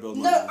said I'm going to build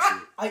an No, Iron Man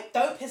suit. I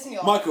don't piss me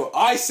off. Michael,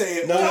 I say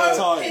it all the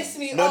time. Piss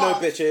me No, off.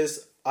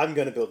 bitches. I'm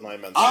going to build an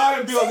Iron Man suit.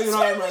 I'm building Since an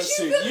when Iron Man was you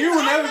suit. building You an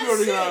were never Iron Man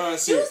building an suit? Iron Man You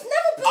suit. was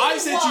never building I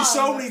said to you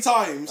so one. many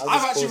times. I'll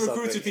I've just actually pull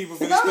recruited something. people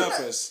for this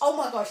purpose. Oh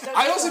my gosh.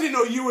 I also didn't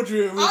know you were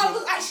doing. I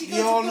was actually going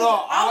You're to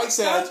not. I don't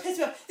said. piss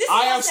me off. This is I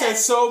what have said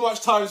so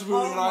much times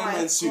building Oh an Iron my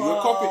Man suit. You're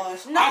copying.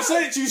 gosh. No. I've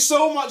said it to you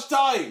so much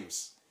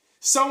times.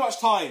 So much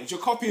times. You're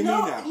copying me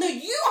now. No,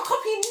 you are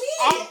copying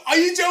me. Are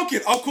you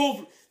joking? I'll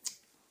call.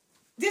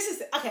 This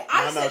is okay.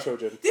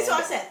 Children. This is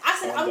what I said. I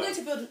said Calm I'm down. going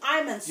to build an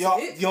Iron Man suit,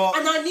 You're-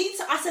 and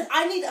I said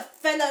I need a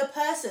fellow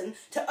person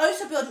to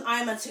also build an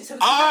Iron Man suit. So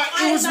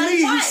It was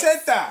me who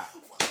said that.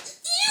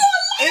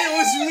 It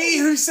was me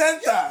who said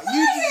that.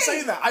 You didn't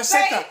say that. I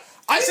said that.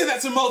 I said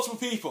that to multiple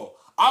people.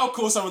 I'll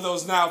call some of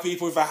those now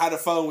people if I had a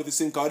phone with a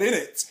SIM card in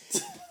it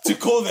to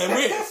call them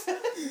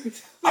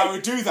with. I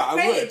would do that.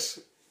 I would.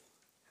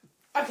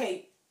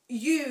 Okay,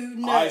 you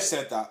know. I've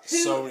said that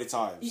so many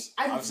times.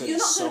 And I've said you're it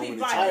not so gonna be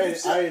many right.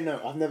 times. I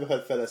know. I've never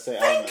heard fellas say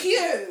Iron Man. Thank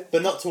you.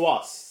 But not to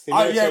us.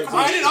 I didn't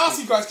ask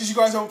you guys because you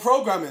guys aren't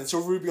programming, so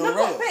Ruby on No,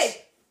 Rails. babe.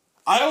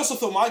 I also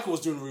thought Michael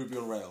was doing Ruby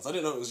on Rails. I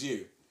didn't know it was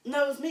you.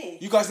 No, it was me.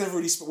 You guys never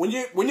really... when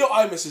you're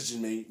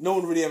iMessaging me, no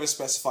one really ever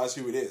specifies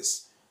who it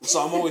is.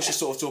 So I'm always just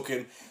sort of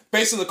talking...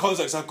 Based on the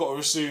context, I've got to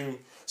assume...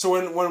 So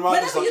when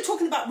Michael's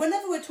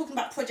Whenever we're talking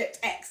about Project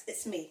X,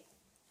 it's me.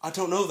 I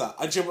don't know that.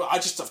 I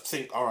just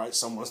think, all right,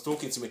 someone's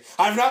talking to me.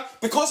 I've now...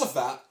 Because of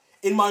that,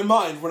 in my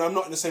mind, when I'm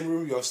not in the same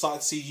room with you, I've started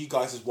to see you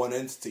guys as one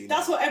entity now.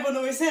 That's what everyone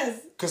always says.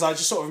 Because I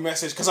just sort of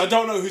message... Because I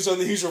don't know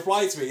who's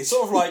replied to me. It's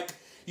sort of like...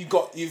 You've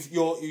got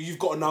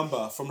a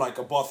number from like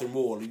a bathroom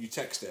wall and you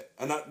text it,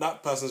 and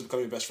that person's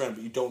becoming your best friend,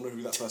 but you don't know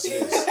who that person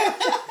is.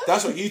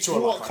 That's what you two are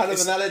like. What kind of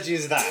analogy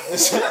is that?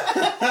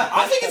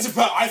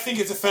 I think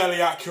it's a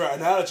fairly accurate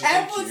analogy.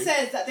 Everyone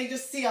says that they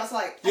just see us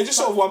like... You're just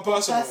sort of one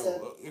person.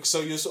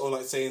 So you're sort of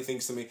like saying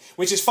things to me,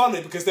 which is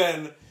funny because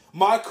then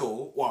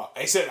Michael,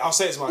 I'll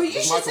say it's Michael. But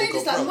you should Michael say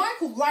this, like, broke.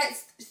 Michael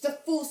writes the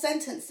full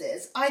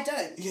sentences. I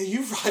don't. Yeah,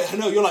 you write. I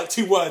know you're like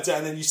 2 words,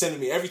 and then you send it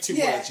me every 2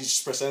 words. You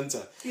just press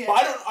enter. Yeah. But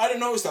I don't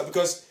notice that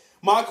because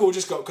Michael will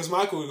just go. Because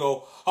Michael will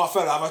go, "Oh,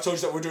 fella, have I told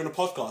you that we're doing a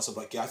podcast?" I'm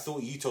like, "Yeah, I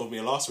thought you told me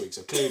last week,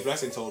 so clearly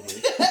Blessing told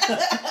me."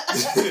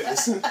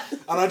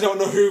 And I don't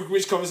know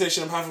which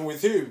conversation I'm having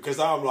with who because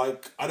now I'm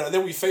like, I don't.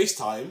 Then we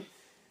FaceTime.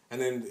 And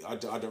then I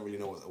don't really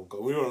know what will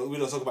go. We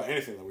don't talk about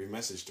anything that we've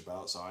messaged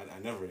about, so I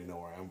never really know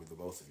where I am with the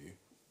both of you.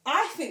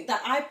 I think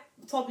that I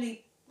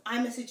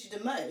message you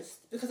the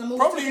most because I'm always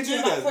Probably you talking do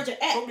about then.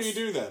 Project X. Probably you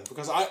do then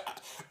because I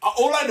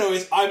all I know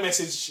is I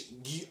message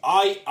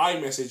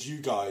you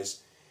guys.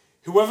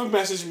 Whoever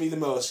messaged me the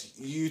most,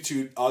 you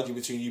two argue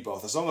between you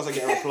both. As long as I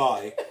get a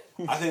reply,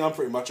 I think I'm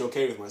pretty much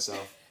okay with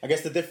myself. I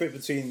guess the difference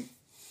between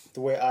the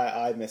way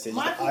I message,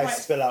 I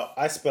spell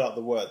out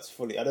the words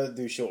fully. I don't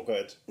do short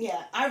code.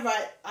 Yeah,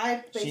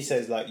 She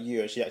says like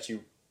you, and she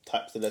actually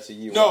types the letter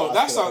U. No,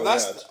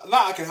 that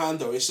I can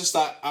handle. It's just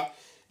that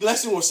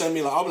Leslie will send me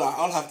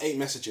I'll have 8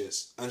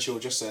 messages, and she'll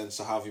just send,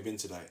 "So how have you been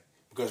today?"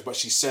 But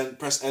she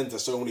pressed enter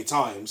so many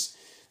times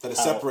that it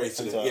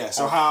separated it. Yeah.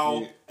 So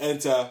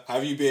enter,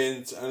 have you been,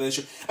 and then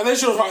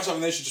she'll write something,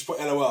 and then she'll just put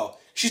LOL.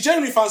 She's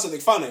generally found something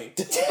funny,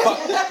 but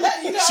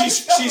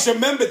she's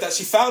remembered that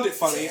she found it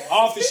funny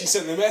after she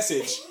sent the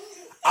message,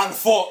 and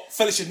thought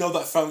Felix should know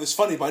that I found this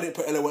funny, but I didn't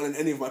put LOL in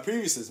any of my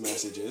previous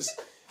messages.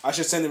 I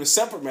should send him a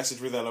separate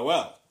message with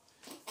LOL,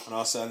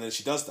 and then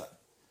she does that.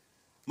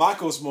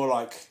 Michael's more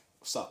like,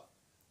 "What's up?"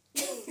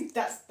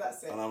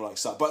 That's it. And I'm like,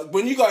 "Sup?" But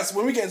when we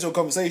get into a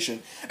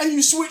conversation, and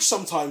you switch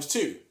sometimes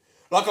too.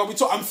 Like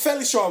I'm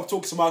fairly sure I'm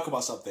talking to Michael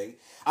about something.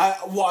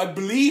 What I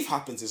believe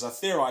happens is I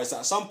theorize that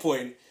at some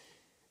point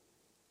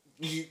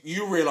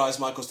you realise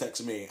Michael's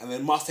texting me, and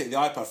then must take the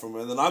iPad from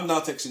him, and then I'm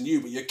now texting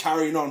you, but you're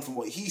carrying on from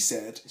what he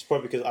said. It's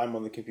probably because I'm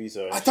on the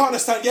computer. I don't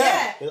understand.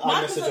 Yeah.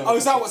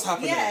 Is that what's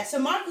happening? Yeah. So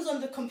Michael's on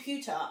the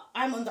computer.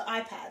 I'm on the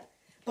iPad.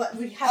 But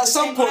we have at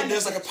some point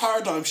there's like a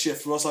paradigm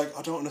shift where I was like,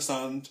 I don't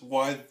understand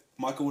why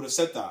Michael would have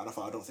said that, and I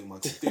thought, I don't think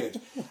Michael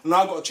did. And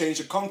now I've got to change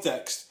the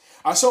context.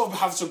 I sort of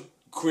have to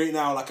create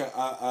now like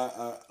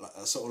a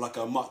sort of like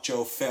a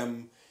macho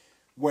femme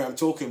way I'm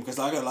talking, because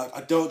I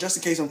don't, just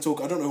in case I'm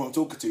talking, I don't know who I'm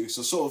talking to,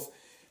 so sort of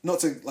not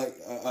to like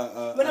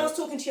when I was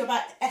talking to you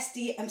about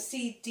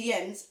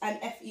CDNs and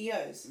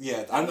FEOs.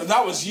 Yeah, and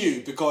that was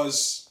you,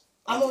 because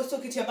I'm always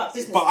talking to you about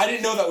business. But I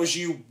didn't know that was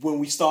you when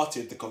we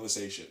started the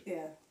conversation.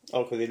 Yeah.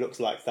 Oh, because it looks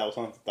like that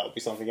would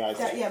be something I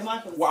did. Yeah,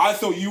 Michael. Well, I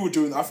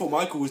thought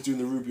Michael was doing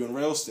the Ruby on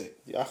Rails thing.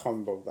 Yeah, I can't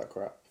remember that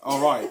crap.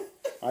 All right,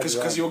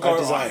 because you're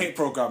going. I hate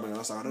programming. And I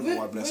was like, I don't know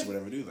why Blessed would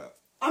ever do that.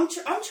 I'm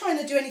trying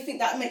to do anything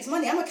that makes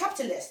money. I'm a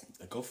capitalist.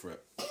 Yeah, go for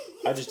it.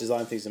 I just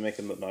design things and make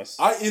them look nice.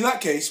 In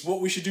that case,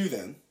 what we should do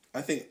then,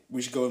 I think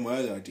we should go with my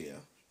other idea,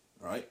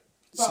 right?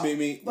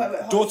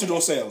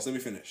 Door-to-door sales. Let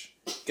me finish.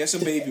 Get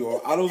some baby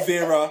oil, aloe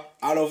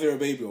vera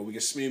baby oil. We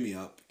can smear me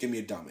up. Give me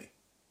a dummy.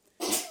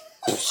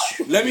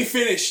 Let me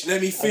finish.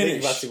 Let me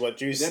finish.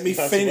 Let me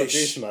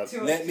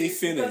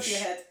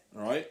finish.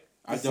 All right.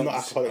 It's not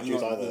alcoholic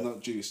juice either.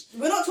 Not juice.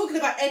 We're not talking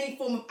about any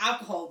form of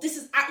alcohol. This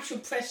is actual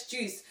pressed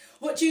juice.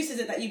 What juice is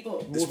it that you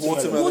bought? It's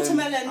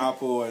watermelon,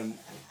 apple, and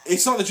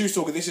it's not the juice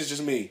talker. This is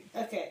just me.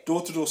 Okay.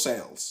 Door-to-door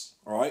sales.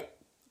 All right.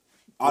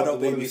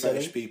 Adult baby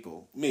fetish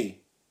people.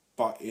 Me,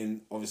 but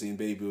obviously in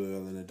baby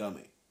oil and a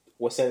dummy.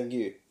 We're selling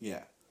you.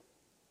 Yeah.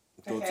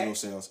 Door-to-door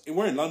sales.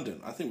 We're in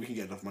London. I think we can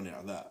get enough money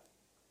out of that.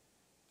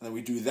 And then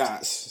we do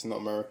that. It's not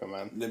America,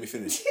 man. Let me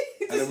finish.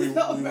 And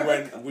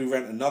then we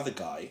rent another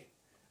guy,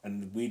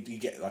 and we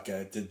get like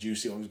the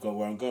juicy one.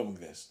 Where I'm going with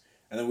this,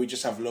 and then we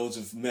just have loads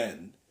of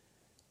men,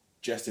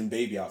 dressed in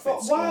baby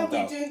outfits. But why are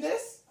we doing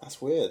this?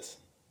 That's weird.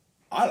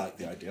 I like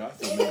the idea. I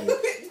think maybe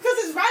because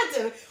it's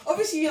random.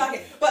 Obviously, you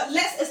like it, but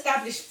let's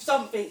establish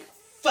something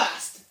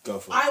first. Go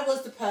for it. I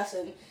was the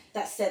person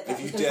that said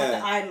that was going to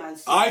have the Iron Man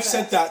suit. I've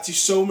said that to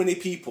so many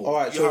people. All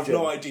right, you have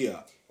no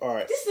idea. All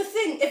right. This is the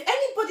thing. If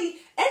anybody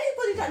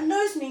that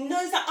knows me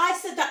knows that I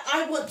said that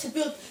I want to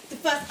build the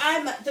first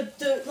Iron Man,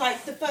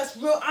 the first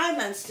real Iron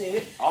Man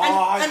suit.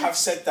 I have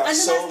said that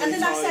so many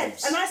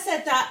times. I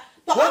said that.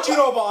 But what do you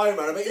know about Iron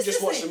Man? I bet you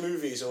just watch the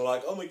movies and were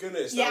like, oh my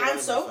goodness. Yeah, and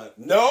so?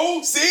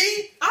 No,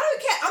 see? I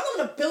don't care. I'm not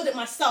going to build it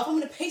myself. I'm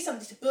going to pay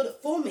somebody to build it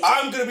for me.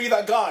 I'm going to be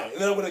that guy.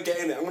 And then I'm going to get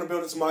in it. I'm going to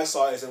build it to my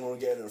size and I'm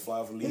going to get in it and fly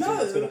over and leave it.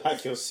 No. It's going to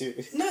hack your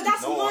suit. No,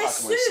 that's my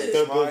suit.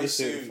 Don't build your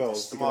suit,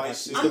 It's my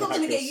suit. I'm not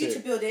going to get you to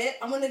build it.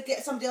 I'm going to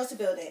get somebody else to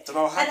build it.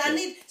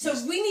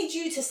 We need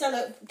you to sell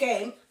a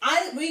game.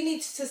 We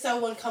need to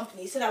sell one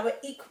company so that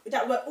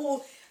we're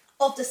all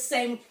of the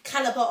same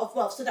caliber of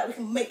wealth, so that we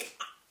can make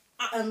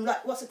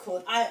what's it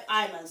called?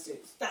 Iron Man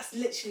suits. That's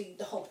literally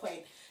the whole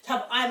point. To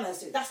have Iron Man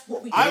suit. That's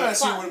what we do. Iron Man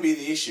suit wouldn't be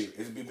the issue.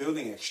 It would be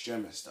building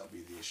Extremis that would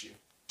be the issue.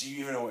 Do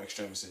you even know what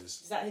Extremis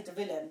is? Is that the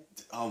villain?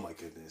 Oh my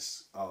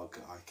goodness. Oh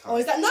god, I can't. Oh,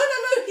 is that no?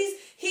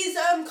 He's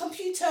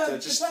computer. The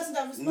person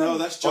that was. No,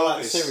 that's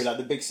Jarvis. Siri, like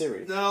the big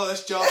Siri. No,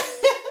 that's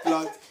Jarvis.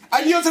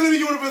 And you're telling me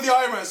you want to build the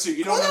Iron Man suit?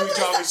 You don't know who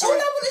Jarvis is. All I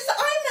want is the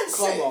Iron Man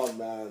suit. Come on,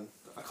 man.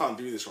 I can't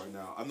do this right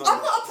now. I'm not a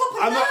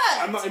proper nerd.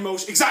 I'm not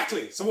emotional.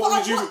 Exactly. So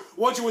what do you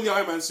want the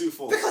Iron Man suit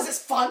for? Because it's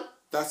fun.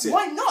 That's it.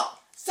 Why not?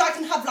 So I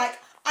can have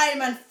Iron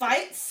Man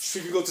fights. So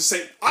you can go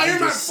to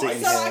Iron Man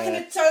fights. So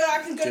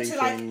I can go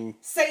to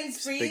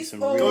Sainsbury's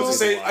or go to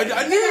Sainsbury's.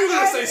 I knew you were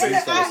going to say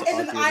Sainsbury's. In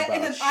an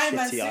Iron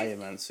Man suit. Iron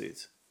Man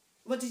suit.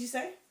 What did you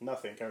say?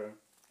 Nothing, Karen.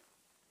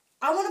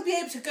 I want to be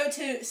able to go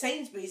to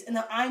Sainsbury's in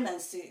an Iron Man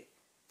suit.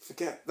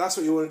 Forget. That's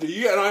what you want to do.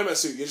 You get an Iron Man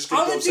suit. You're just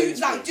going to go to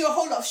Sainsbury's. I want to do a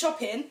whole lot of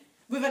shopping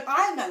with an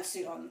Iron Man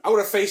suit on. I would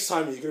have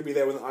FaceTime you. You're going to be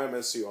there with an Iron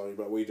Man suit on.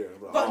 But what are you doing?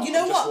 But you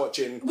know what?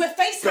 Watching we're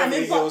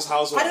FaceTiming,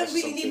 but I don't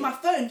really need my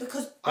phone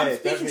because I'm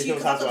speaking to you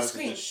because I've got a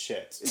screen.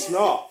 Shit. It's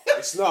not.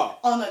 It's not.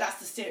 Oh no,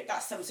 that's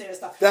some serious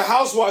stuff. The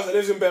housewife that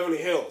lives in Beverly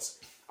Hills.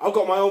 I've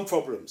got my own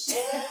problems.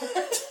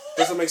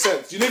 Does that make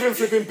sense? You live in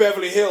flipping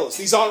Beverly Hills.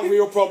 These aren't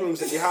real problems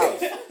that you have.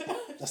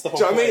 That's the whole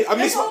Do you know what I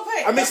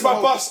mean? I missed my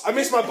bus. I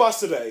missed my bus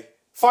today.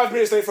 5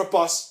 minutes late for a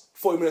bus.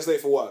 40 minutes late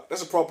for work.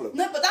 That's a problem.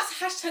 No, but that's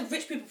hashtag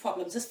rich people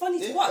problems. It's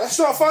funny to watch. That's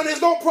not funny.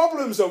 There's no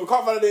problems though. We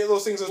can't validate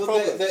those things as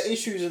problems. The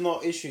issues are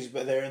not issues,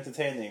 but they're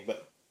entertaining.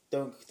 But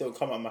don't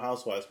come at my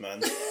housewives,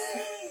 man.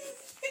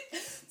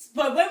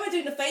 But when we're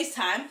doing the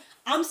FaceTime,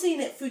 I'm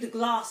seeing it through the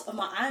glass of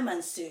my Iron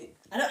Man suit.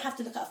 I don't have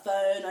to look at a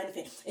phone or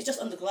anything. It's just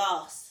on the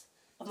glass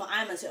of my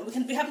Iron Man suit, and we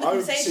can be having a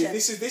conversation.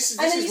 See, this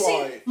is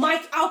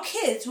why our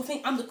kids will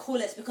think I'm the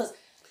coolest because.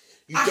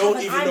 You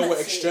don't even know what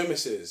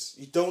Extremis is.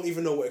 You don't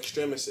even know what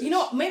Extremis is. You know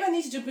what? Maybe I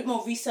need to do a bit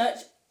more research,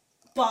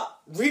 but...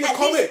 Read a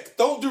comic.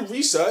 Don't do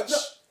research.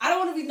 Look, I don't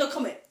want to read no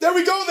comic. There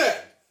we go then.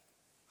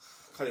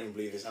 I can't even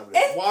believe this happening.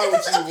 It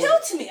doesn't appeal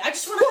to me. I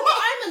just want to have an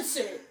Iron Man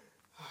suit.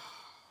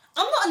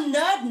 I'm not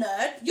a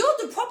nerd. You're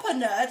the proper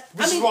nerd.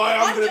 This is why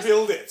I'm going to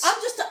build it.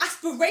 I'm just an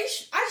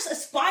aspiration. I just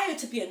aspire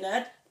to be a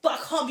nerd. but I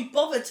can't be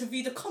bothered to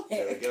read a There we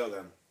comic. go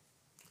then.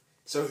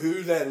 So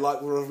who then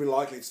would have been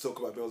likely to talk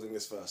about building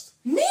this first?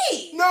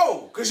 Me!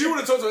 No, because you would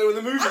have talked about it when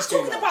the movies I'm came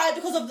talking out. about it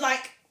because of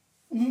like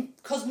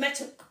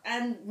cosmetic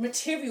and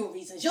material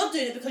reasons. You're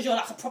doing it because you're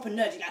like a proper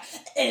nerd. You're like,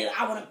 oh,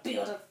 I want to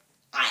build an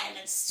Iron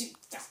Man suit.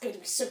 That's going to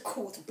be so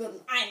cool to build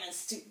an Iron Man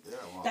suit. Yeah,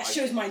 well, that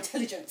shows my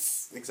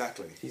intelligence.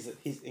 Exactly. He's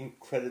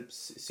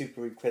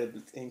super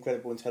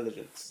incredible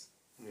intelligence.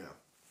 Yeah.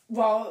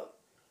 Well,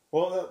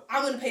 Well,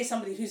 I'm going to pay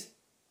somebody who's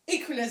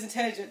equally as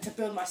intelligent to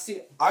build my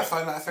suit. I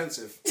find that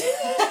offensive.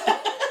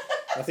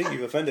 I think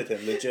you've offended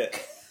him, legit.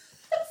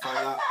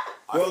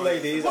 Well,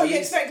 ladies. Well, you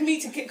expect me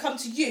to come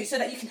to you so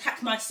that you can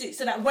hack my suit,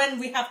 so that when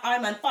we have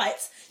Iron Man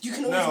fights, you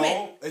can always win.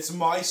 No, it's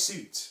my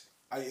suit.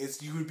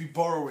 You would be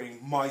borrowing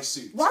my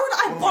suit. Why would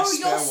I One of my borrow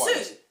your spare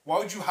ones. suit? Why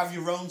would you have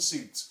your own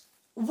suit?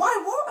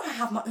 Why won't I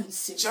have my own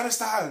suit? Do you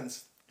understand?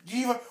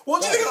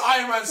 What do you think an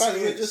Iron Man suit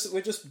is?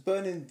 We're just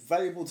burning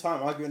valuable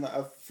time arguing that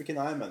a freaking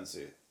Iron Man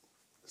suit.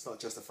 It's not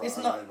just a It's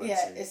Iron not- Man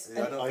yeah, suit. it's- I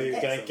don't Are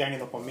think you it's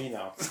ganging up on me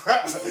now?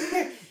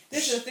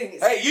 This is the thing.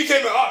 Hey, you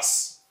came at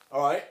us!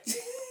 Alright?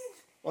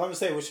 Well, I'm just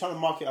saying, we're trying to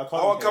market our I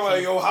content. won't come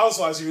at your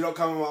housewives if you don't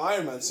come with my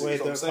Iron Man suit.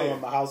 Wait, That's what don't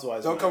I'm come on saying. my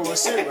housewives. Don't man. come with a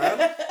suit,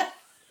 man.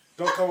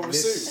 Don't come with a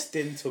suit.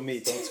 Listen to me.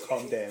 Don't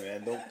come there,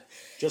 man. Don't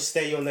just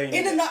stay your lane.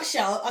 In a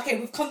nutshell, okay,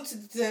 we've come to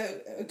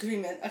the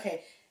agreement,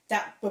 okay,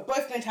 that we're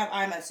both going to have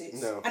Iron Man suits.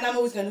 No. And I'm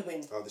always going to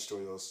win. I'll destroy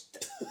yours.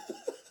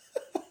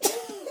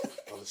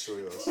 I'll destroy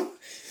yours.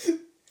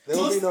 There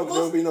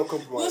will be no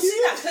compromise.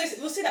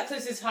 We'll see that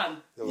close to time.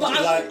 There But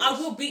will be I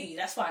will beat you,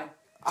 that's fine.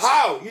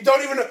 How? You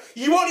don't even know.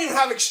 You won't even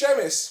have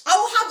extremis. I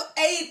will have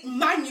a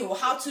manual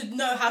how to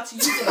know how to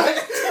use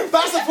it.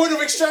 That's the point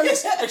of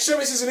extremis.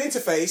 Extremis is an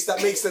interface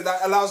that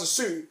allows a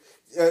suit,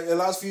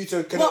 allows for you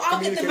to Well, I'll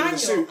get communicate the with the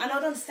suit. manual and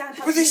I'll understand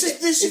how But to this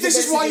use is it.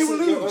 this is why you will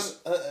lose.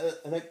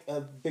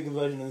 A bigger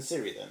version than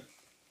Siri, then.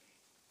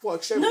 What,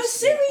 extremis? No,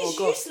 Siri's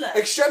God. useless.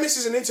 Extremis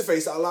is an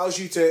interface that allows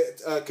you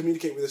to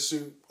communicate with a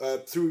suit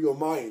through your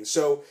mind.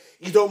 So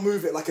you don't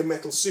move it like a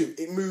metal suit.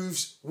 It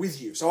moves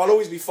with you. So I'll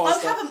always be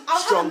faster, I'll have a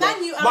stronger.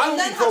 manual and Mine I'll will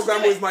learn be how to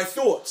programmed do it. with my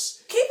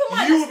thoughts. Keep in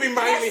mind, You will be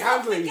manually let's not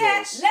handling forget-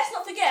 yours. Let's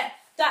not forget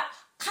that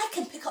I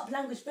can pick up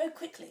language very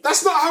quickly.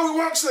 That's not how it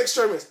works with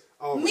extremis.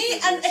 Oh, my Me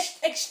and goodness.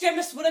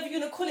 extremists, whatever you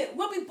want to call it,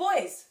 we'll be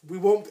boys. We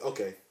won't.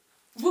 Okay.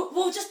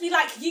 We'll just be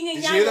like yin and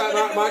Did yang. you hear or that,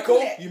 whatever Michael?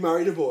 you wanna call You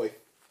married a boy.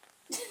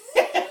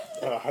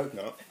 I hope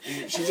not.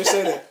 She just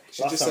said it.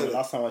 She just said it.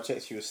 Last time I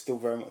checked, she was still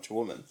very much a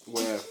woman.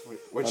 Where?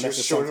 When she Unless was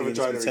it's showing her something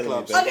vagina he's in been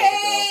clubs. telling it.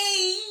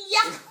 Okay,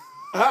 yeah.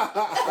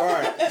 All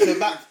right. So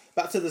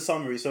back to the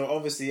summary. So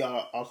obviously,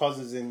 our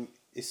cousin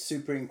is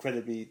super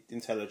incredibly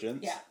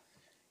intelligent. Yeah.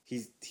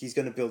 He's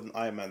going to build an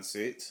Iron Man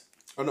suit.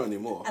 Oh, not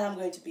anymore. And I'm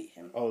going to beat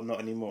him. Oh, not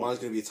anymore. Mine's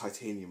going to be a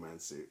titanium man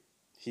suit.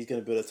 He's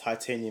going to build a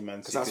titanium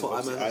Man suit. Because that's what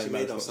obviously Iron Man's actually made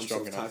Man's of, not some sort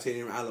strong of enough.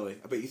 titanium alloy.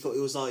 I bet you thought it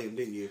was iron,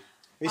 didn't you?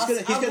 He's going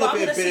to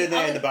be a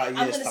billionaire in about a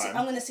year's time.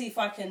 I'm going to see if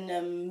I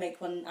can make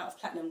one out of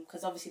platinum,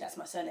 because obviously that's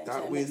my surname.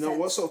 So it makes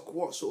No, sense.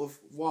 what sort of,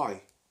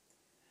 why?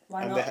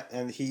 Why And, not?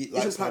 and he likes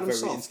to have platinum very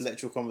soft?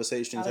 intellectual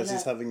conversations I don't as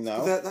he's know. having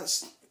now.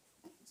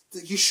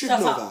 You should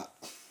Shut know up.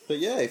 that. But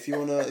yeah, if you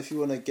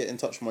wanna get in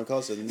touch with my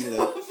cousin, you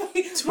know,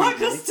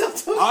 Michael's still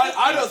talking.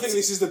 I don't think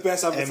this is the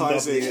best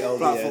advertising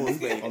platform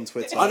of me. MWLDN on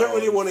Twitter. I don't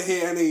really want to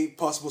hear any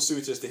possible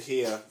suitors to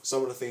hear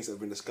some of the things that have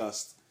been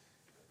discussed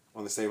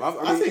on this table. I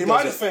mean, think in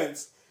my there's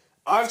defence,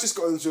 I've just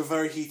got into a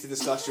very heated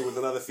discussion with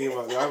another female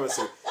about the Iron Man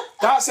suit.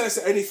 That says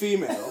to any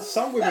female,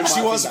 Some women if she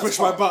might wants to think push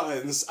that's my hot.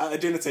 buttons at a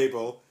dinner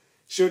table,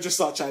 she'll just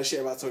start chatting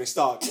shit about Tony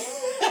Stark.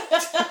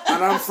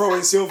 And I'm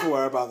throwing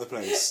silverware about the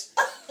place.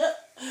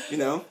 You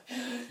know?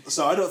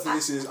 So I don't think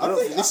this is... I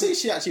think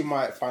she actually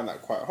might find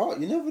that quite hot.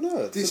 You never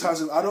know. This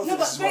hasn't... I don't No, think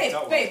this but is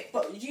worked out babe,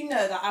 but you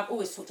know that I've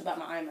always talked about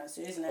my Iron Man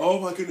suit, isn't it? well. Oh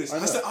my goodness. I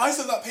know. The eyes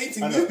of that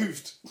painting I know.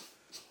 moved.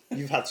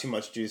 You've had too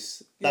much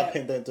juice. Yeah. That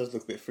paint does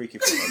look a bit freaky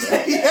for me.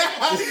 Though.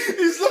 Yeah,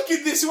 he's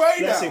looking this way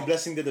now.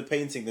 Blessing did the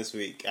painting this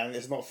week, and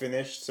it's not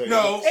finished. So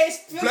No,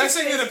 It's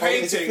Blessing did a Oh,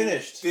 is it painting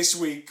finished? this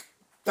week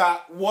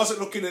that wasn't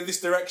looking in this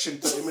direction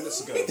 30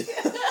 minutes ago.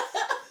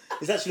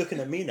 it's actually looking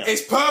at me now.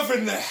 It's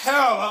perving the hell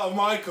out of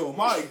Michael.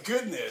 My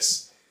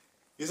goodness.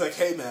 He's like,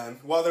 hey man,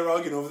 while they're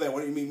arguing over there, why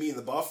don't you meet me in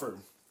the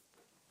bathroom?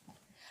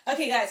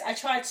 Okay, guys, I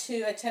tried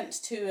to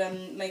attempt to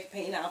make a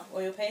painting out of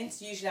oil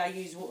paints. Usually I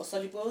use water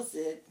solubles.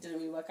 It didn't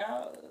really work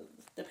out.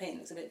 The paint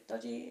looks a bit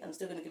dodgy. I'm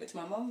still going to give it to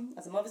my mum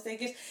as a Mother's Day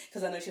gift,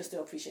 because I know she'll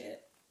still appreciate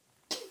it.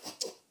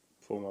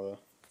 Poor mother.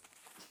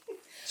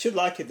 She'd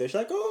like it though. She's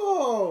like,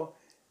 oh,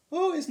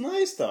 it's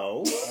nice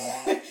though.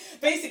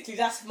 Basically,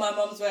 that's my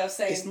mum's way of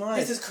saying, It's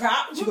nice. this is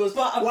crap, She goes,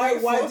 but I'm why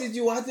grateful."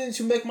 why didn't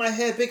you make my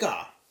hair bigger?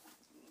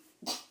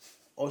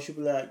 Or she'll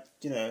be like,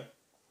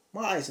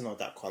 my eyes are not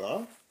that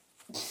colour.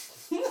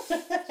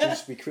 You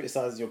should be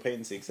criticising your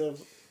painting. So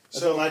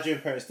that's what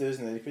Nigerian parents do,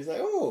 isn't it? He's like,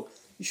 oh,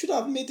 you should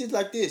have made it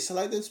like this. I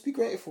like, let's be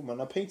grateful, man.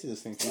 I painted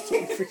this thing for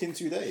you. It took me freaking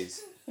 2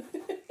 days.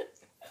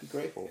 Be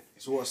grateful.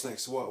 So what's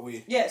next? What are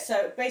we... Yeah,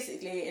 so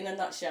basically, in a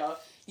nutshell,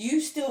 you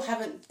still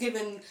haven't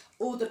given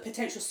all the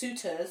potential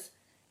suitors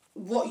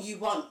what you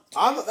want.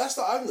 I'm not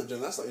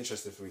doing. That's not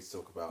interesting for me to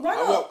talk about. Why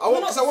not?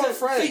 Because I want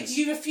friends.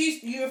 So you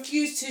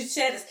refuse to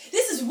share this.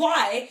 This is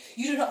why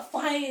you do not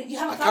find. You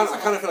haven't found. I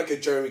kind of feel like you're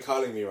Jeremy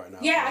Carling me right now.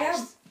 Yeah,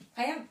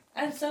 I am.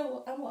 And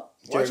so, and what?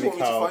 Why do you want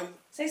me to find?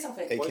 Say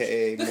something.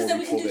 AKA because then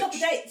we can do double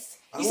dates.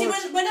 You see,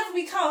 whenever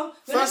we come.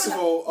 First of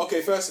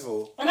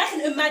all. And I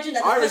can imagine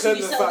that the person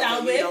you settle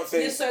down with,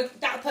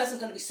 that person's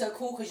going to be so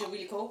cool because you're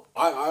really cool.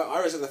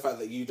 I resent the fact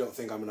that you don't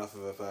think I'm enough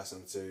of a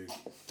person to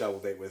double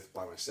date with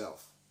by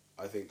myself.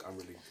 I think I'm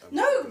really.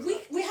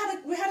 We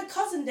had a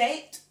cousin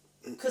date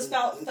because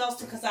Fels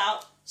took us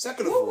out.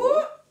 Second of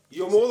all,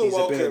 you're more than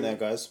welcome. He's a billionaire,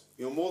 guys.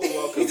 You're more than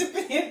welcome. He's a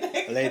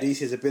billionaire. Ladies,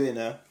 he's a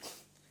billionaire.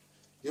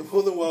 You're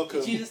more than welcome.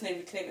 In Jesus' name,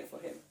 we claim it for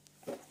him.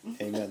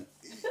 Amen.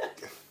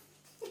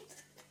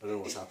 I don't know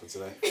what's happened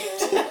today.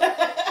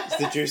 It's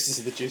the juice.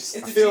 It's the juice.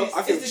 I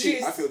feel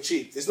cheap. I feel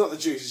cheap. It's not the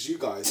juice. It's you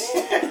guys.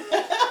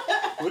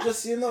 We're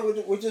just,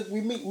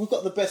 we've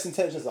got the best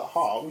intentions at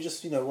heart. We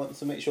just, want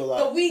to make sure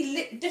that. But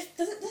this is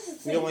the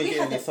thing. We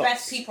have the best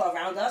best people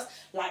around us,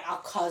 like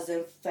our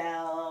cousin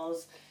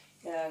Fels,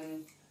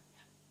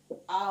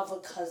 our other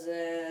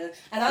cousin,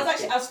 and I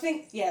was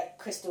thinking,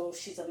 Crystal,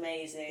 she's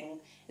amazing.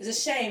 It's a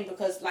shame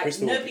because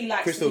nobody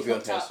likes Crystal to be will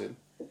be on here soon.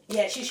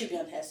 Yeah, she should be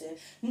on here soon.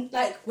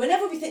 Like,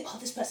 whenever we think,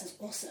 this person's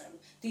awesome,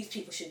 these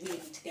people should really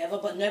be together,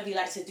 but nobody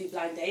likes to do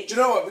blind dates. Do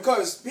you know what?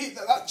 Because, do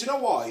you know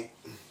why?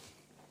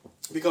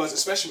 Because,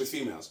 especially with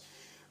females,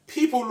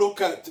 people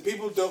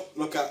don't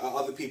look at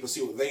other people,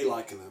 see what they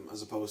like in them,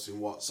 as opposed to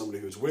what somebody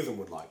who's with them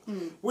would like.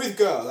 With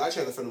girls, I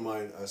actually had a friend of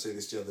mine say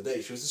this the other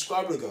day. She was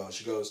describing a girl.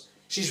 She goes,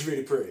 she's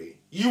really pretty.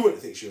 You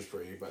wouldn't think she was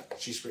pretty, but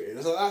she's pretty. And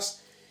it's like,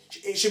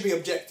 it should be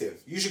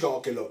objective. You should go,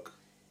 okay, look,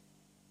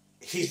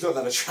 he's not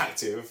that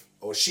attractive,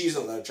 or she's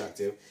not that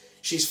attractive.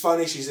 She's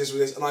funny, she's this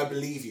with this, and I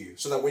believe you.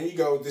 So that when you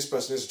go, this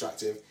person is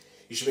attractive,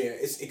 you should be,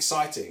 it's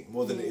exciting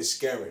more than it is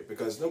scary,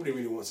 because nobody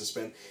really wants to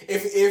spend,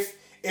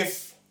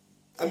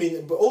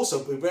 but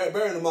also,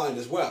 bearing in mind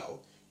as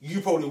well,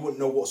 you probably wouldn't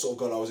know what sort of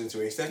girl I was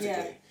into aesthetically.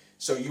 Yeah.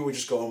 So you would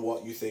just go on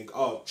what you think,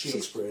 she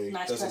looks pretty,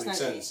 nice, doesn't make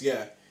sense.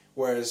 Yeah.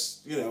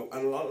 Whereas,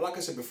 and like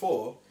I said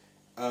before,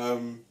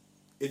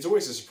 it's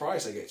always a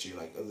surprise I get you,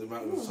 like the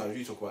amount of times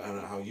you talk about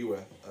how you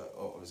were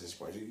obviously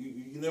surprised.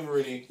 You never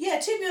really... Yeah,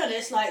 to be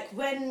honest, like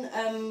when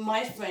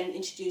my friend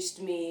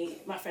introduced me,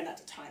 my friend at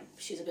the time,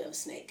 she's a bit of a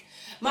snake.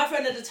 My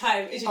friend at the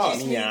time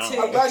introduced me to...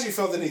 I'm glad you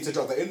felt the need to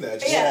drop that in there,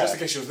 just in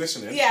case she was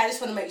listening. Yeah, I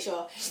just want to make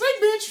sure.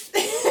 Snake bitch!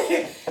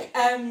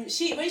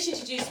 When she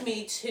introduced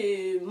me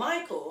to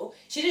Michael,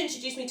 she didn't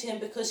introduce me to him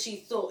because she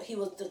thought he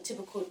was the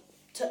typical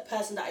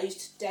person that I used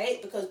to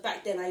date, because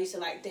back then I used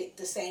to date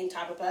the same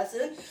type of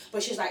person,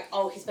 but she's like,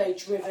 he's very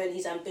driven,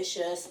 he's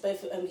ambitious,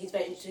 he's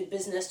very into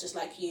business just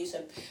like you,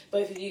 so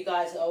both of you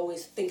guys are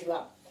always thinking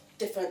about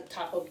different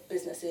type of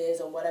businesses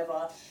or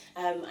whatever,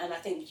 and I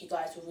think you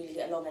guys will really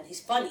get along, and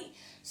he's funny.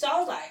 So I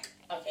was like,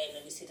 okay,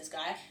 let me see this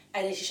guy,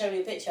 and then she showed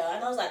me a picture,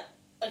 and I was like,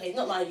 okay, he's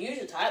not my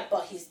usual type,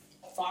 but he's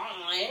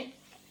fine.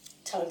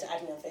 Tell him to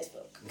add me on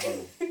Facebook.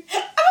 I'm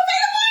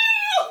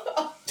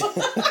available!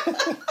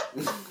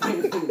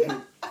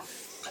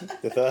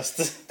 The thirst.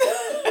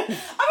 I'm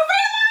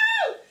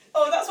available!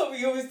 Oh, that's what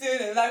we always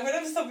do. Like,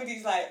 whenever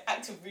somebody's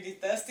acting really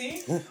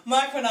thirsty,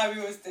 Michael and I, we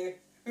always do.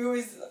 We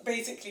always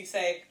basically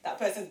say, that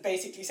person's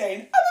basically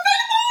saying, I'm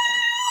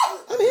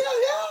available! I'm here!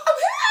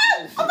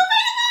 I'm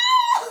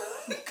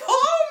available!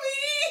 Call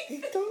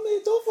me!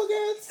 Don't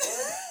forget!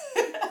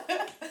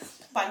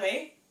 By the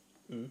way,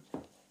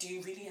 do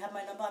you really have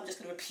my number? I'm just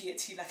going to repeat it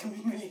to you a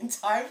million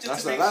times just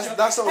that's to make sure.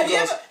 That's not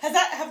has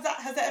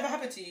that ever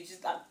happened to you?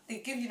 Just they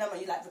give you a number,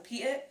 you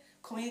repeat it.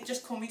 Call me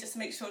just to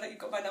make sure that you've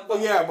got my number.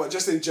 Well, yeah, but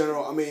just in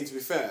general, I mean, to be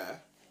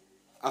fair,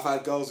 I've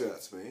had girls do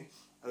that to me.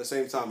 At the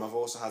same time, I've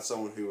also had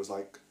someone who was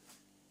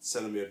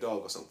selling me a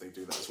dog or something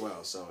do that as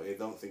well. So I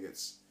don't think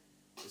it's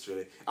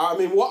really. I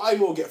mean, what I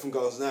more get from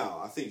girls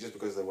now, I think, just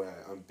because of the way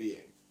I'm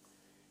being,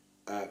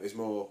 is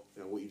more,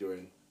 what are you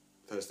doing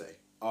Thursday?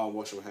 Oh, I'm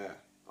washing my hair.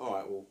 All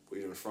right, well, what are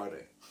you doing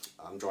Friday?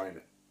 I'm drying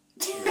it.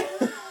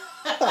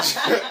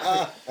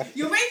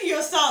 You're making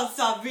yourself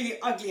sound really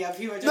ugly. If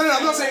you were just no,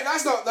 I'm not saying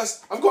it's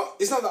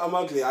not that I'm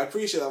ugly. I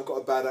appreciate that I've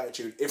got a bad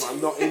attitude if I'm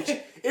not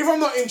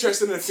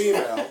interested in a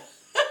female.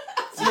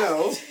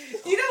 No.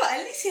 You know what?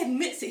 At least he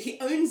admits it. He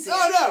owns it.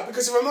 No,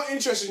 because if I'm not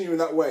interested in you in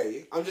that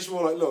way, I'm just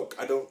more like, look,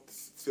 I don't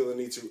feel the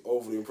need to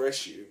overly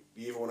impress you.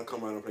 You either want to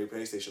come around and play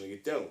PlayStation or you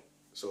don't,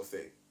 sort of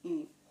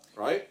thing.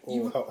 Right?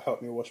 Or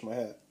help me wash my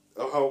hair.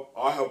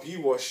 I'll help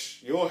you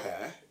wash your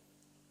hair.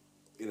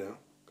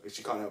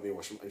 She can't help me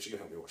wash, and she can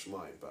help me wash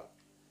mine. But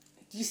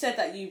you said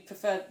that you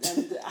prefer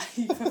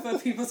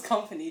people's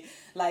company.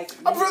 I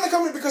prefer the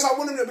company because I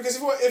want to know. Because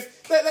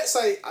if let's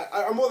say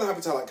I'm more than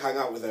happy to hang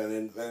out with her,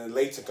 and then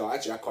later go,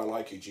 actually I quite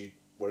like you. Do you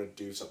want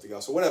to do something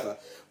else or whatever?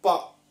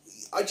 But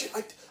I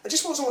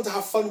just want someone to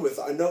have fun with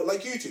that I know,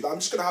 like you two, that I'm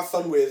just going to have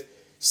fun with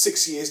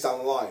 6 years down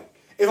the line.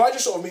 if I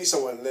just sort of meet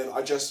someone and then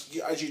I just,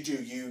 as you do,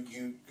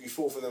 you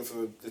fall for them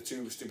for the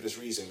two stupidest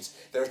reasons.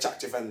 They're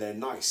attractive and they're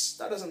nice.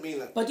 That doesn't mean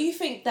that... But do you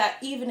think that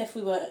even if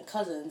we weren't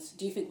cousins,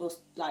 do you think we'll,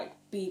 like,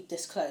 be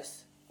this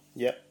close?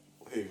 Yep.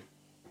 Who?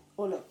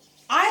 Or look,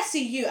 I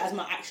see you as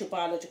my actual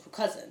biological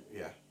cousin.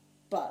 Yeah.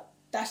 But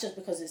that's just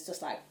because it's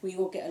just like, we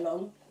all get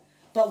along.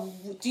 But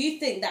do you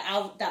think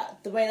that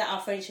the way that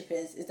our friendship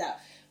is that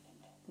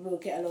we'll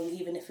get along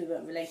even if we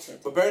weren't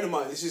related? But bear in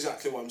mind, this is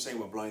exactly what I'm saying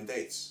about blind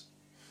dates.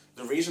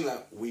 The reason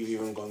that we've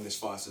even gone this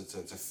far to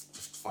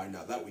find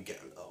out that we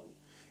get along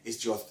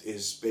is you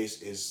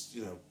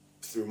know,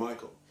 through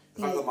Michael.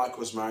 The fact that Michael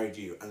has married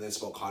you and then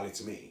spoke highly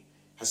to me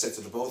has said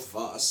to the both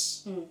of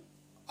us,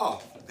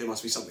 there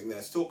must be something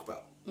there to talk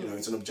about. You know,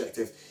 it's an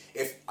objective.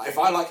 If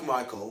I like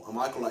Michael and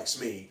Michael likes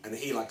me and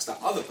he likes that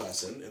other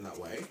person in that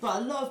way. But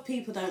a lot of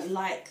people don't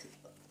like,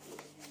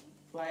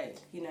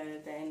 you know,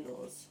 their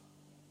in-laws.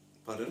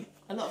 Pardon?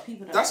 A lot of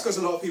people don't. That's because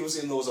a lot of people's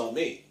in-laws aren't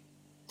me.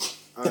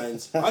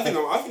 And I think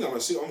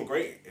I'm a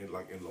great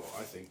in-law.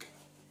 I think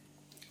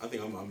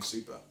I'm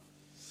super.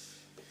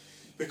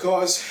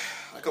 Because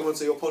I come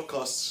onto your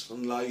podcasts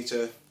and allow you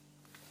to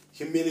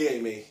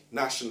humiliate me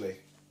nationally.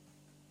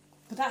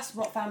 But that's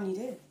what family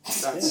do.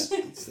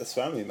 That's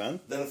family, man.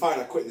 Then fine,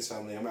 I quit this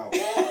family. I'm out.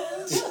 You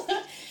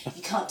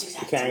can't do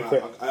that. You can't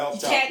quit. I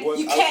opt out.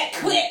 You can't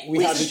quit.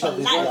 We have each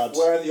other's blood.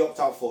 Where are the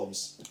opt-out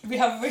forms? We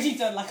have already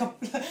done like a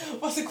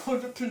what's it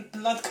called,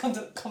 blood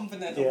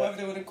covenant or whatever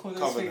they want to call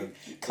this thing.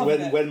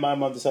 Covenant. When my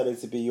mum decided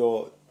to be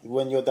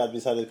when your dad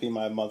decided to be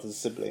my mother's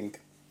sibling.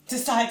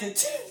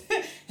 Decided,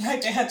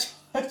 like they had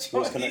choice. It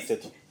was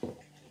connected.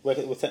 We're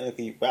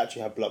technically we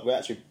actually have blood. We're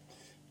actually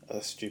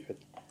that's stupid.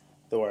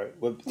 Don't worry.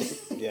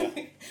 Yeah.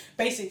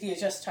 Basically, you're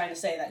just trying to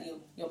say that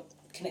you're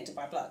connected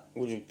by blood.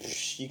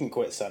 You can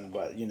quit, son,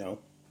 but you know,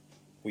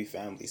 we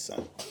family,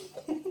 son.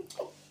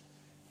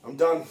 I'm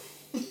done.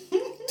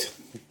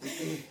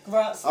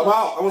 Congrats. I'm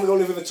out. I want to go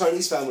live with a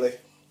Chinese family.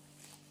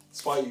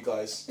 Despite you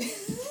guys.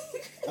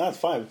 That's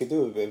fine. We could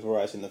do a bit of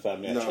variety in the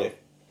family. Actually, no,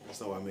 that's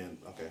not what I mean.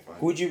 Okay, fine.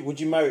 Would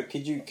you marry?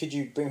 Could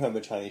you bring home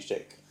a Chinese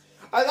chick?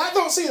 I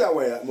don't see it that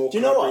way. That more. Do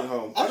you know what?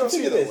 Home. I don't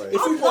see it that way. If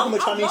you brought home a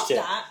Chinese chick,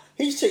 that.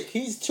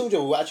 his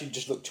children will actually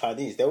just look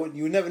Chinese.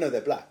 You would never know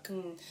they're black.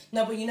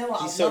 No, but you know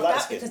what? I'd love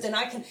that because then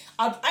I'd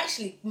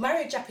actually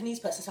marry a Japanese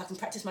person so I can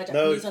practice my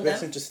Japanese on them.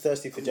 No, just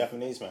thirsty for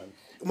Japanese, man.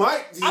 The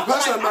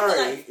person I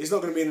marry is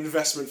not going to be an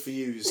investment for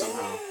you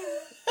somehow.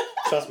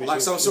 Trust me.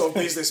 Like some sort of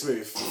business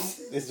move.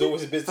 It's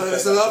always a business.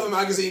 There's another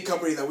magazine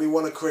company that we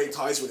want to create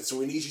ties with, so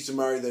we need you to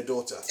marry their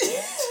daughter.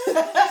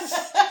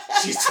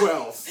 She's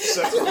 12,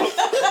 so...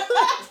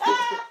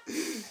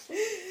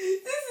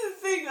 This is the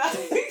thing,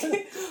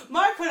 like,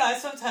 Michael and I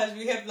sometimes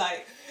we have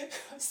like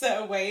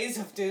certain ways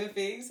of doing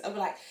things, and we're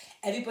like,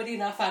 everybody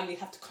in our family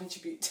have to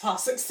contribute to our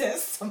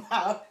success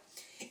somehow.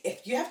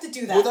 If you have to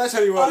do that, what did I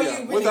tell you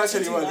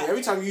earlier?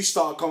 Every time you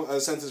start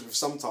a sentence with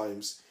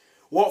sometimes,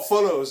 what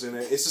follows in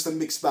it is just a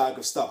mixed bag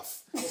of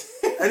stuff.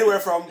 Anywhere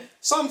from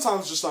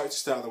sometimes just like to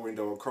stare out the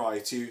window and cry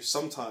to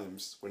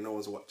sometimes when no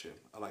one's watching,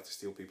 I like to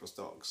steal people's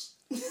dogs.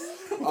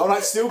 I like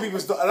to steal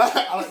people's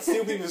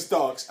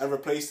dogs and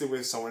replace them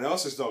with someone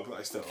else's dog that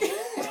I stole.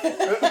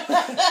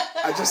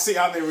 And just see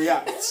how they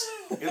react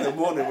in the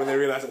morning when they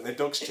realise that their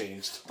dog's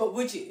changed. But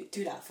would you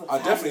do that for the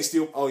I'd definitely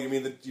steal. Oh, you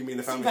mean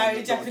the family?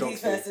 Marry a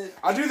Japanese person.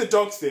 I do the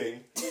dog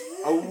thing.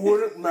 I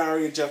wouldn't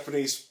marry a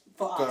Japanese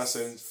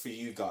person for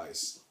you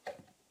guys.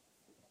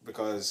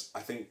 Because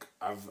I think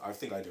I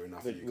do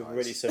enough for you guys. We've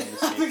already sown the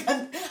seed.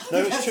 No,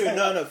 it's true.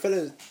 No,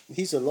 fellas,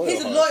 he's a loyal.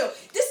 He's a loyal.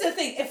 This is the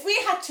thing. If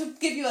we had to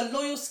give you a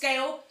loyal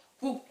scale,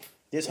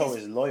 this hoe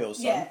is loyal,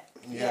 son.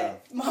 Yeah.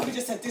 Mama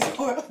just said this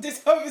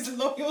hoe is a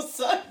loyal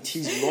son.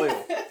 He's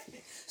loyal.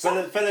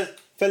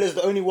 Fellas,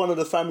 the only one of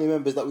the family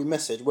members that we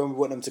message when we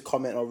want them to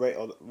comment or rate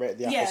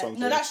the app or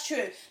something. No, that's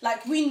true.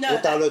 Like we know.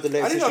 We'll download the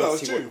latest. I didn't know that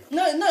was true.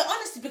 No,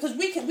 honestly, because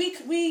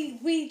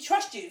we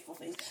trust you for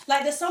things.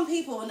 Like there's some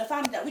people in the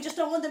family that we just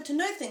don't want them to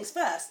know things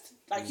first.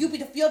 Like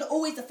you're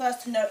always the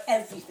first to know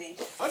everything.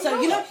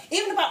 So you know,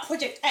 even about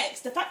Project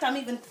X, the fact that I'm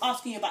even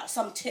asking you about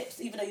some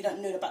tips, even though you don't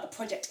know about the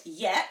project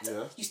yet,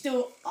 you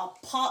still are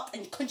part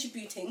and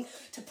contributing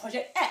to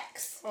Project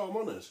X. Oh, I'm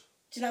honoured.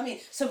 Do you know what I mean?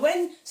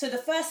 So the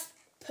first.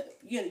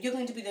 You're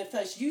going to be the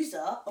first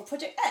user of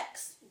Project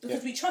X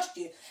because we trust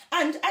you.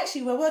 And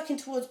actually, we're working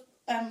towards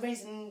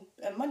raising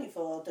money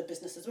for the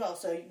business as well.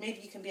 So maybe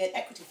you can be an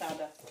equity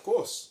founder. Of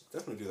course,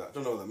 definitely do that. I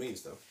don't know what that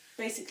means though.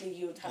 Basically,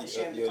 you would have a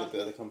share in the company.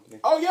 Of the company.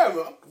 Oh yeah,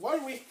 why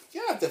don't we?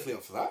 Yeah, I'm definitely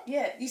up for that.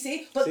 Yeah, you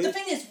see. But the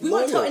thing is, we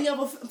won't tell any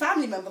other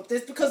family member of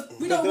this because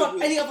we don't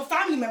want any other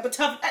family member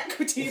to have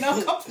equity in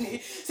our company,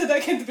 so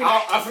they can be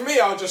like. For me,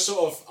 I'll just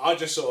sort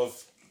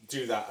of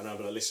do that, and I'll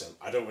be like, listen,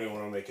 I don't really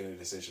want to make any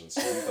decisions.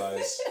 So you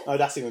guys. Oh,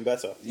 that's even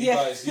better. You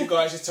guys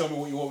just tell me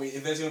what you want me.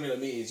 If there's gonna be like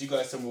meetings, you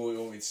guys tell me what you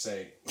want me to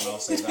say, and I'll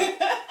say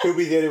that. Who'll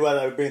be the only one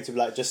that would bring to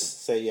like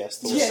just say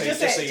yes?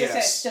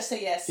 Just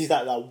say yes. He's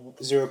that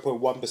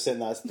 0.1%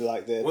 that's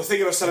like the. We're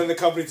thinking of selling the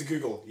company to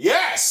Google.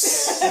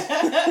 Yes.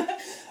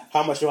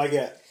 How much do I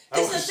get?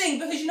 This is the thing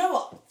because you know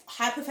what?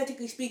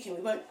 hypothetically speaking,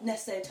 we won't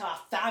necessarily tell our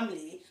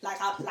family, like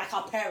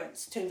our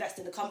parents, to invest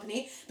in the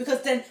company,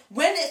 because then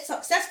when it's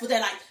successful, they're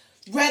like,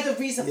 we're the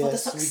reason for the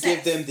success. We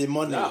give them the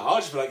money. No, I'll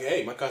just be like,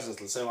 hey, my cousin's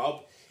the same.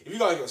 If you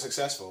guys got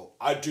successful,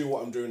 I'd do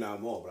what I'm doing now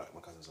more. But like,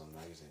 my cousin's on the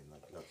magazine.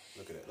 Like,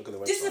 look at it. Look at the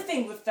website. This is the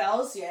thing with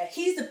Fells, yeah.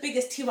 He's the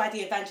biggest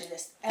TYD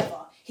evangelist ever.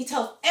 He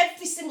tells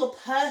every single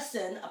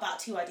person about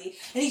TYD,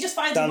 and he just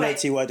finds a way.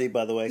 Download TYD,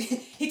 by the way.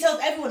 He tells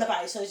everyone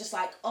about it, so it's just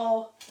like,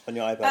 oh. On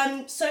your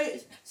iPad. So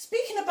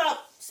speaking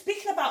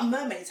about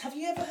mermaids, have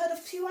you ever heard of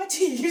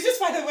TYD? You just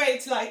find a way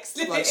to like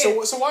slip it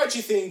in. So why do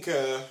you think?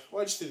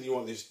 Why do you think you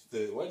want this?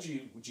 Would you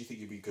think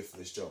you'd be good for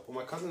this job? Well,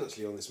 my cousin's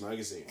actually on this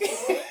magazine.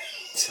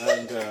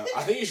 And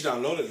I think you should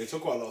download it. They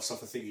talk about a lot of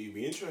stuff I think you'd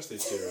be interested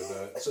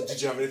to. So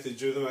did you have anything to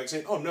do with the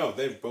magazine? Oh no,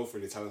 they're both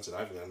really talented.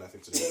 I've had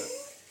nothing to do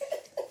with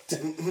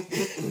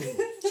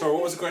it. Sorry,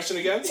 what was the question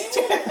again?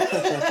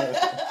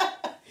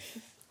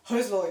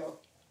 Who's loyal?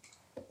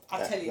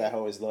 I'll tell you. That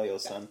hoe is loyal,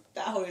 son.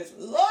 That hoe is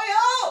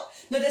loyal!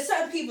 No, there's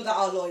certain people that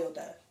are loyal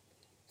though.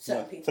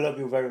 Certain people. Philip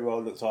will be very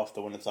well looked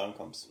after when the time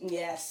comes.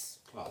 Yes.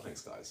 Oh,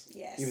 thanks guys.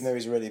 Yes. Even though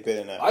he's already been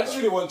in it. I just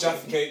really want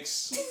Jaffa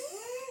Cakes.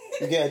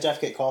 You get a Jaffa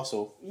Cake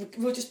castle.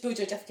 We'll just build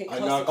your Jaffa Cake I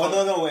castle. know.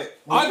 Oh, no, wait.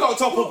 I got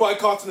toppled by a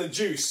carton of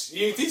juice.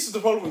 This is the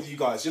problem with you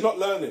guys. You're not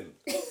learning.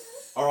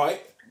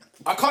 Alright?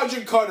 I can't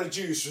drink a carton of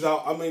juice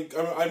without...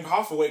 I'm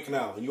half awake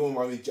now, and you want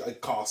my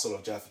castle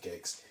of Jaffa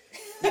Cakes.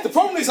 The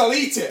problem is I'll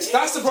eat it.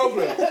 That's the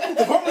problem.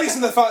 The problem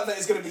isn't the fact that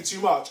it's going to be too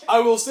much.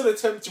 I will still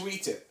attempt to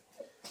eat it.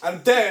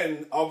 And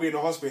then I'll be in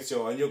a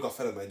hospital, and you'll go,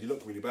 fella, man, you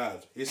look really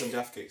bad. Here's some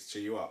Jaffa Cakes to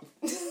cheer you up.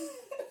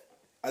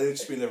 And it'll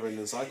just be a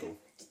never-ending cycle.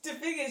 The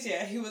thing is,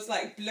 yeah, he was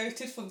like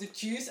bloated from the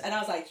juice, and I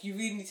was like, you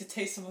really need to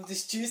taste some of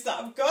this juice that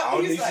I've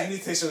got. You need to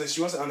taste some of this.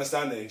 She wasn't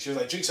understanding. She was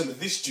like, drink some of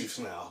this juice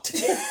now.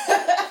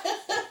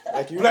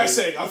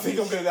 Blessing, I've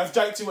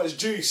drank too much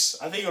juice.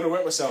 I think I'm going to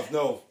wet myself.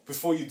 No,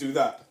 before you do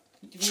that,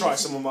 try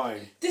some of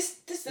mine. This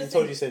I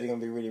told you said you're going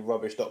to be really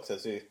rubbish doctor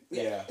too.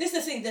 Yeah. This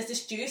is the thing, there's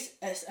this juice,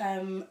 it's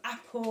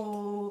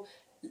apple,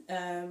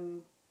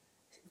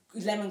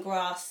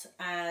 lemongrass,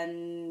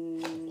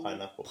 and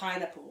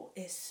pineapple.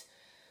 It's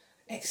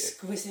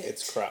exquisite.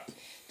 It's crap.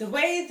 The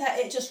way that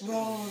it just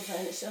rolls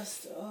and it's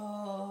just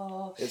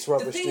it's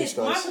rubbish. The thing juice, is,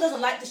 guys. Michael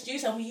doesn't like this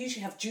juice, and we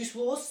usually have juice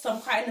wars. So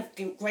I'm kind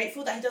of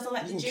grateful that he doesn't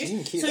like the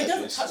juice, so he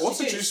doesn't touch What's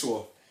the a juice. juice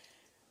war?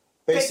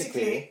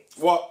 Basically,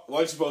 what?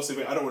 Why'd you both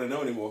say? I don't want to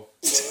know anymore.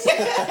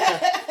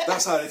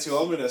 That's how they're too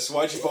ominous.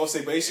 Why'd you both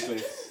say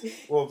basically?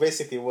 Well,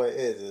 basically, what it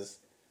is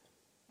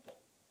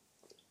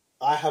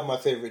I have my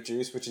favourite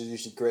juice, which is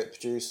usually grape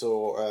juice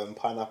or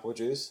pineapple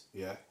juice.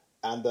 Yeah.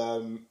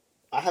 And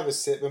I have a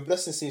sip, and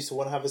Blessing seems to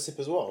want to have a sip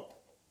as well.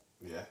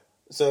 Yeah.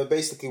 So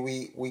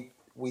basically,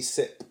 we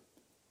sip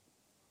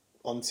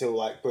until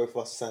like both of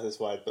us are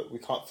satisfied, but we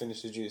can't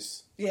finish the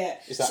juice. Yeah.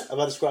 Have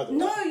I described it?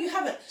 No, you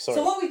haven't. Sorry.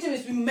 So what we do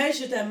is we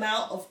measure the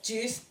amount of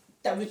juice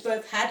that we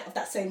both had of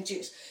that same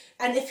juice,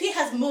 and if he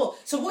has more,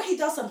 so what he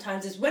does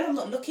sometimes is when I'm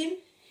not looking,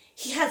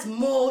 he has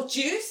more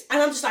juice,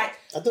 and I'm just like,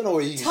 I don't know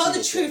what you tell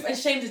the truth and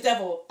shame the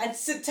devil, and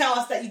tell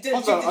us that you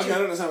didn't drink the juice. I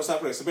don't understand what's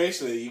happening. So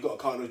basically, you got a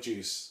carton of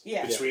juice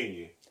between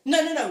you.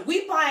 No.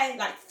 We buy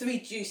like 3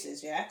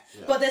 juices, yeah?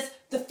 But there's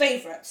the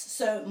favourites.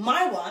 So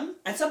my one,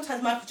 and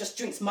sometimes Michael just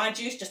drinks my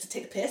juice just to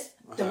take the piss.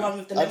 The one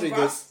with the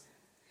lemongrass.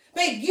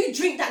 Babe, you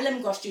drink that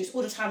lemongrass juice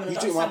all the time. You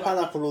drink my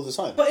pineapple all the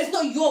time. But it's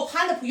not your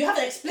pineapple. You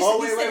haven't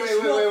explicitly said it's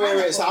your pineapple.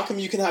 Wait. So how come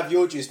you can have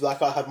your juice, but I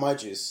can't have my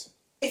juice?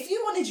 If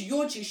you wanted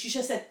your juice, you should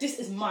have said, this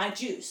is my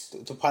juice.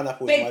 The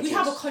pineapple Babe, is my juice. we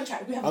have a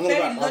contract. We have a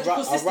very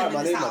logical system I'll write my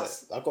in this name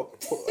house. on it.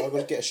 I've got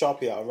to get a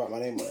Sharpie out and write my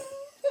name on it.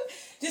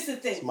 This is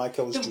the thing. It's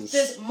Michael's juice.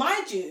 There's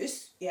my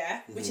juice,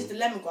 which is the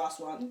lemongrass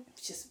one,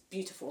 which is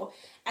beautiful.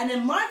 And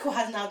then Michael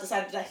has now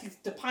decided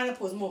that the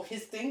pineapple is more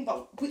his thing,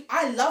 but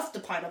I love the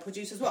pineapple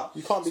juice as well.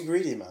 You can't be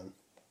greedy, man.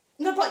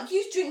 No, but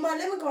you drink my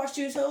lemongrass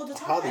juice all the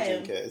time. I hardly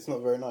drink it. It's not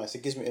very nice.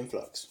 It gives me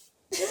influx.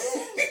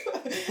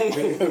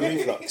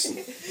 Reflux.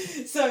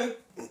 So,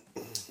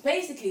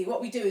 basically, what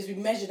we do is we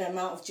measure the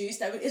amount of juice.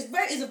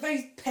 It's a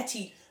very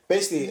petty.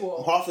 Basically,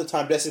 war. half the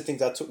time, Blessing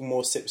thinks I took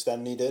more sips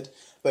than needed,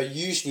 but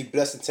usually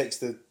Blessing takes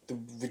the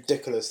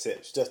ridiculous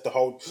sips, just the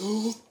whole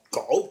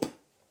gulp.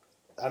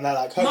 And then,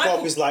 like, her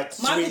gulp is like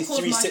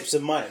three sips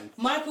of mine.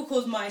 Michael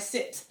calls my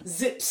sips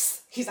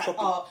zips. He's like,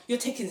 you're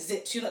taking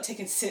zips, you're not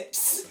taking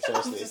sips.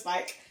 I'm just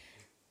like,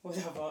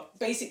 whatever.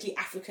 Basically,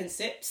 African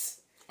sips.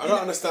 I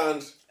don't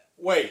understand.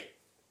 Wait.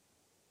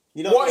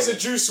 You what is a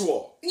juice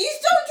war? You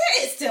don't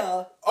get it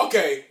still.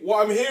 Okay,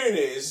 what I'm hearing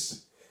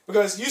is,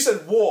 because you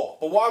said war,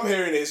 but what I'm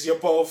hearing is you're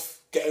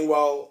both getting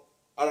well.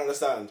 I don't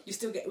understand.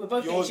 We're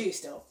both getting juice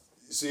still.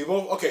 So you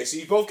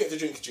both get to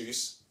drink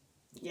juice.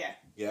 Yeah.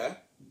 Yeah.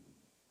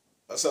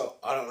 So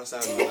I don't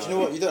understand. Do you know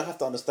what? You don't have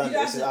to understand.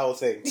 This is our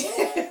thing.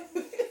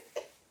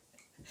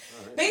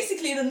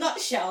 Basically, in a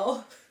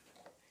nutshell,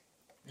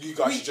 you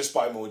guys should just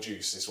buy more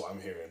juice. Is what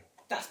I'm hearing.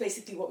 That's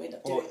basically what we end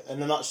up doing.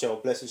 In a nutshell,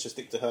 Blessing should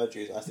stick to her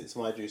juice. I stick to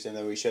my juice, and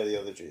then we share the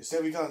other juice.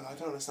 There we go. I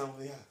don't understand what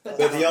they are. But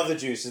the other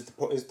juice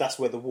that's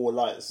where the war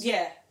lies.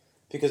 Yeah.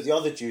 Because the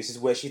other juice is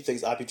where she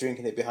thinks I'd be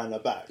drinking it behind her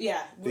back.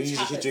 Yeah, But which usually she's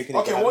happens. drinking it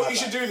Okay, behind what my you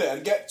should back. do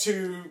then, get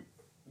 2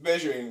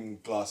 measuring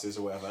glasses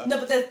or whatever. No,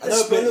 but the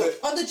No, but look,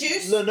 on the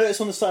juice. no,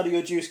 notice on the side of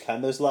your juice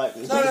can. There's like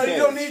No, you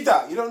don't need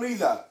that. You don't need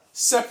that.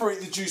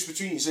 Separate the juice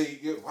between you. So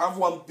you have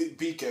one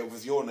beaker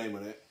with your name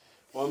on it,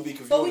 one beaker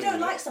with But your we name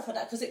don't on like it. stuff like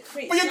that because it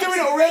creates. But you're doing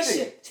it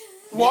already.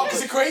 What?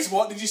 Because it creates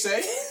what? Did you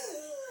say?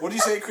 What did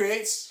you say it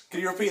creates? Can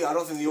you repeat that? I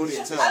don't think the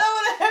audience heard. I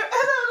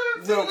don't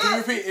want to. No, can you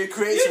repeat? It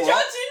creates You're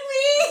what? judging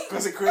me.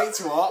 Because it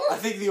creates what? I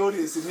think the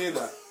audience didn't hear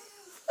that.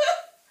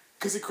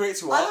 Because it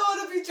creates what? I don't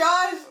want to be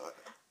judged.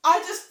 I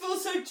just feel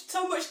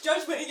so much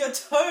judgment in your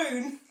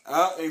tone.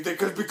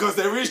 Because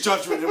there is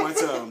judgment in my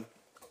tone.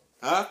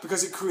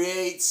 Because it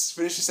creates...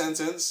 Finish the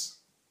sentence.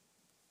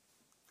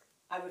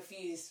 I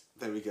refuse.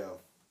 There we go.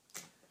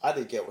 I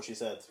didn't get what she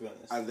said, to be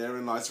honest. And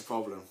therein lies the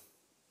problem.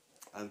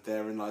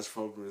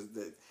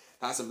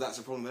 That's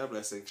a problem there,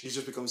 Blessing. She's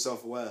just become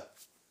self-aware.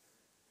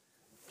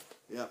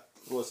 Yeah.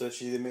 Well, so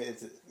she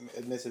admitted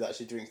that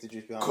she drinks the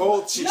juice behind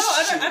Cold. her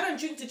back. I don't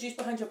drink the juice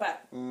behind your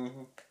back.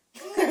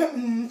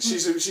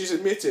 She's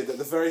admitted that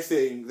the very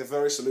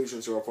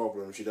solution to her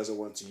problem she doesn't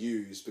want to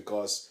use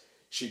because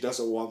she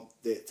doesn't want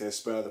it to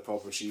spur the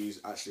problem she's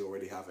actually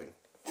already having.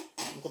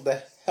 What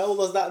the hell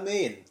does that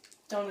mean?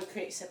 Don't want to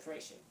create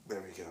separation.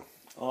 There we go.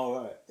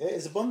 Alright.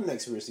 It's a bonding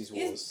experience, these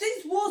wars.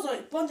 These wars are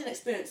bonding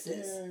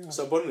experiences. Yeah.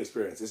 So bonding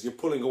experience is you're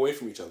pulling away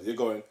from each other. You're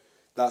going,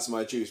 that's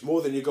my juice.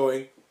 More than you're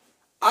going,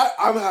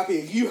 I'm happy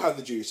if you have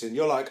the juice. And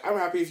you're like, I'm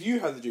happy if you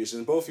have the juice.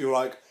 And both of you are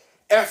like,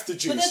 F the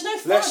juice. there's no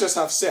fun. Let's just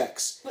have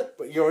sex.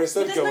 But you're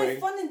instead There's going... no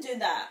fun in doing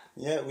that.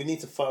 Yeah, we need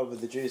to fight with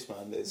the juice,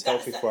 man. It's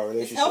healthy for our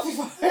relationship. It's healthy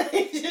for our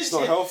relationship. It's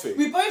not healthy.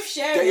 We both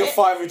share Get it. your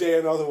 5 a day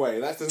another way.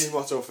 That's the new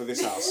motto for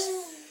this house.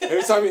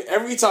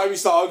 Every time you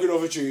start arguing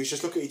over juice,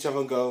 just look at each other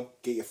and go,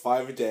 get your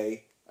 5 a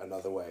day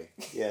another way.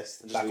 Yes,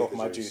 Just back leave off the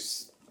my juice.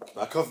 juice.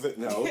 Back off it.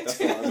 No, that's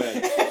not what I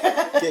meant.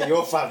 Get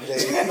your family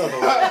another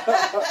way.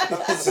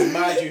 This is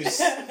my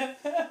juice.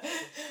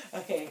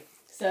 Okay,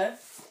 so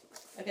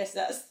I guess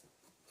that's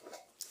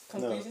No,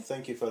 conclusion.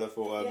 thank you, fella,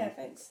 for Yeah,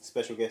 thanks.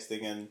 special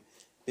guesting and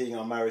being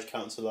our marriage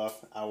counsellor,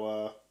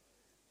 our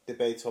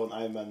debate on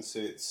Iron Man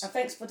suits, And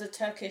thanks for the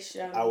Turkish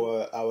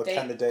our date,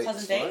 candidate.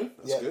 cousin date. Fine,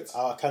 that's good.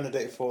 Our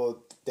candidate for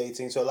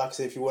dating. So, like I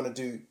said, if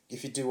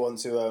you do want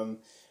to,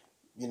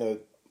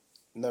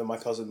 know my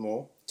cousin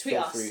more, Tweet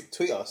feel us. free.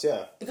 Tweet us,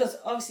 yeah. Because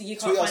obviously you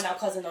can't Tweet find us. our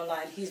cousin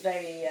online. He's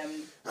very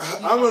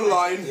I'm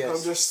online. Yes.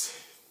 I'm just...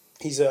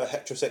 He's a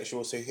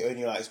heterosexual, so he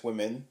only likes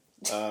women.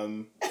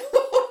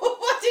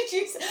 What did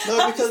you say?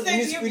 No, because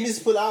we need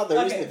to put it out there,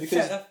 Okay, not it?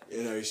 Because fair enough.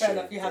 You know, Fair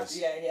enough. You have to.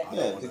 Yeah. I don't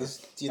yeah, want because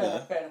Fair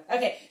enough. Fair enough.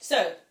 Okay,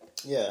 so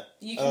yeah.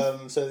 You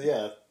can- So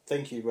yeah,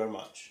 thank you very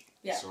much.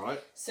 yeah. It's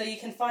alright. So you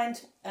can find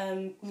me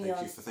Thank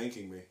on. you for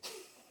thanking me.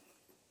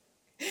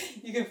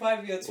 You can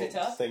find me on Twitter.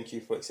 Well, thank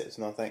you for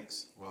accepting our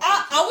thanks. Well,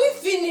 thank you Are we for-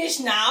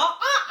 finished now?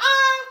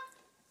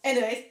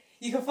 Anyways,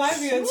 you can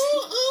find me on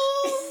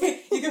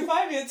you can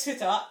find me on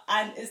Twitter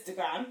and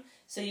Instagram.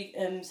 So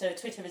so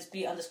Twitter is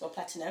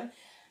b_platinum,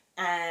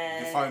 and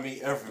You can find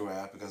me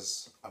everywhere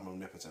because I'm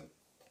omnipotent.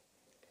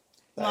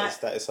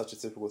 That is such a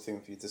typical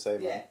thing for you to say,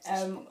 man.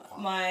 yeah.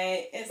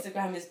 My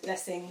Instagram is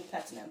blessing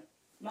platinum.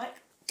 Mike.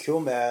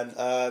 Cool, man.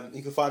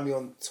 You can find me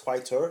on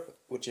Twitter,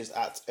 which is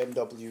at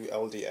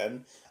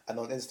MWLDN, and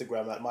on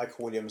Instagram at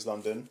Michael Williams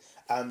London.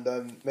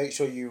 And make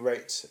sure you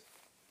rate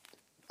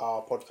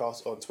our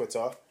podcast on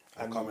Twitter.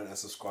 And comment and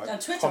subscribe. On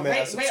Twitter, Comment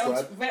and rate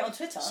subscribe. on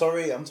Twitter.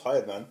 Sorry, I'm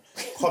tired, man.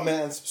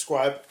 Comment and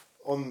subscribe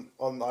on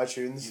You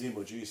iTunes. need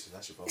more juice.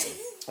 That's your problem.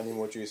 I need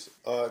more juice.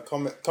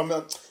 Comment.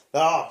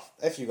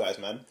 F you guys,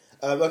 man.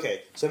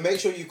 Okay, so make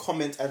sure you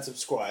comment and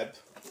subscribe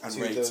And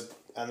to rate.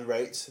 and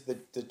rate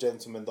the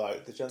Gentleman Diary.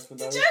 The Gentleman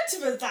The Diary.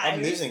 Gentleman Diary.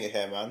 I'm losing it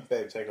here, man.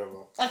 Babe, take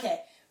over.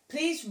 Okay,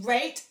 please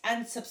rate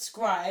and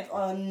subscribe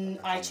on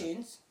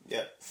iTunes.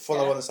 Yeah,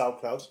 follow Yeah. on the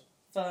SoundCloud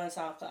Follow on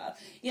SoundCloud.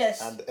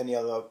 Yes. and any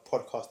other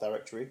podcast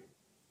directory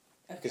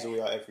because Okay. we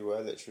are everywhere,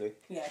 literally.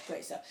 Yeah,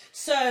 great stuff.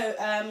 So,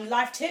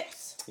 life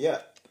tips: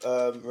 Yeah,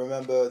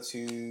 remember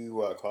to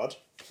work hard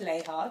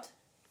play hard,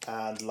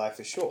 and life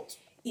is short.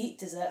 eat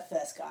dessert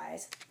first,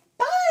 guys.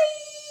 Bye.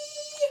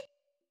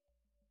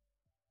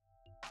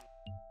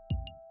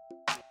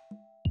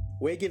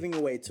 We're giving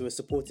away to a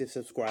supportive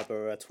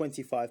subscriber a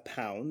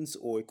 £25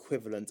 or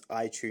equivalent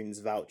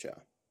iTunes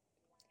voucher.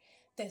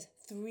 There's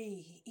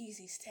 3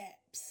 easy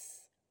steps.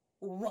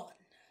 1.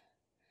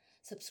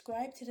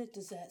 Subscribe to the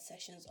dessert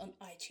sessions on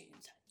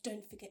iTunes.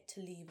 Don't forget to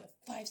leave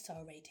a 5-star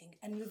rating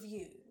and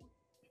review.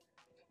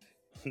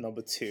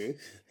 Number 2,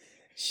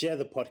 share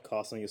the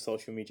podcast on your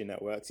social media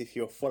networks. If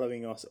you're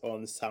following us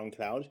on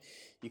SoundCloud,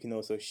 you can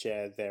also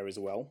share there as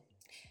well.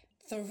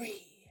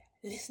 3.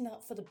 Listen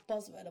out for the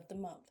buzzword of the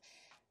month.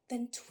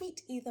 Then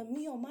tweet either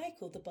me or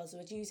Michael the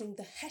buzzword using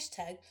the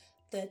hashtag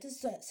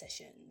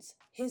 #TheDessertSessions.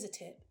 Here's a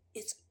tip.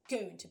 It's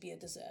going to be a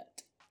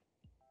dessert.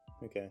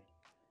 Okay.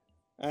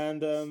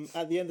 And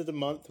at the end of the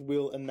month,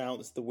 we'll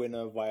announce the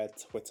winner via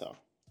Twitter.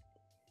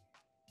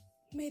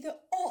 May the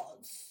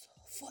odds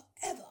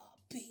forever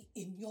be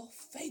in your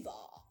favour.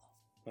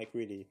 Like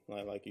really,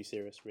 like you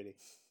serious, really?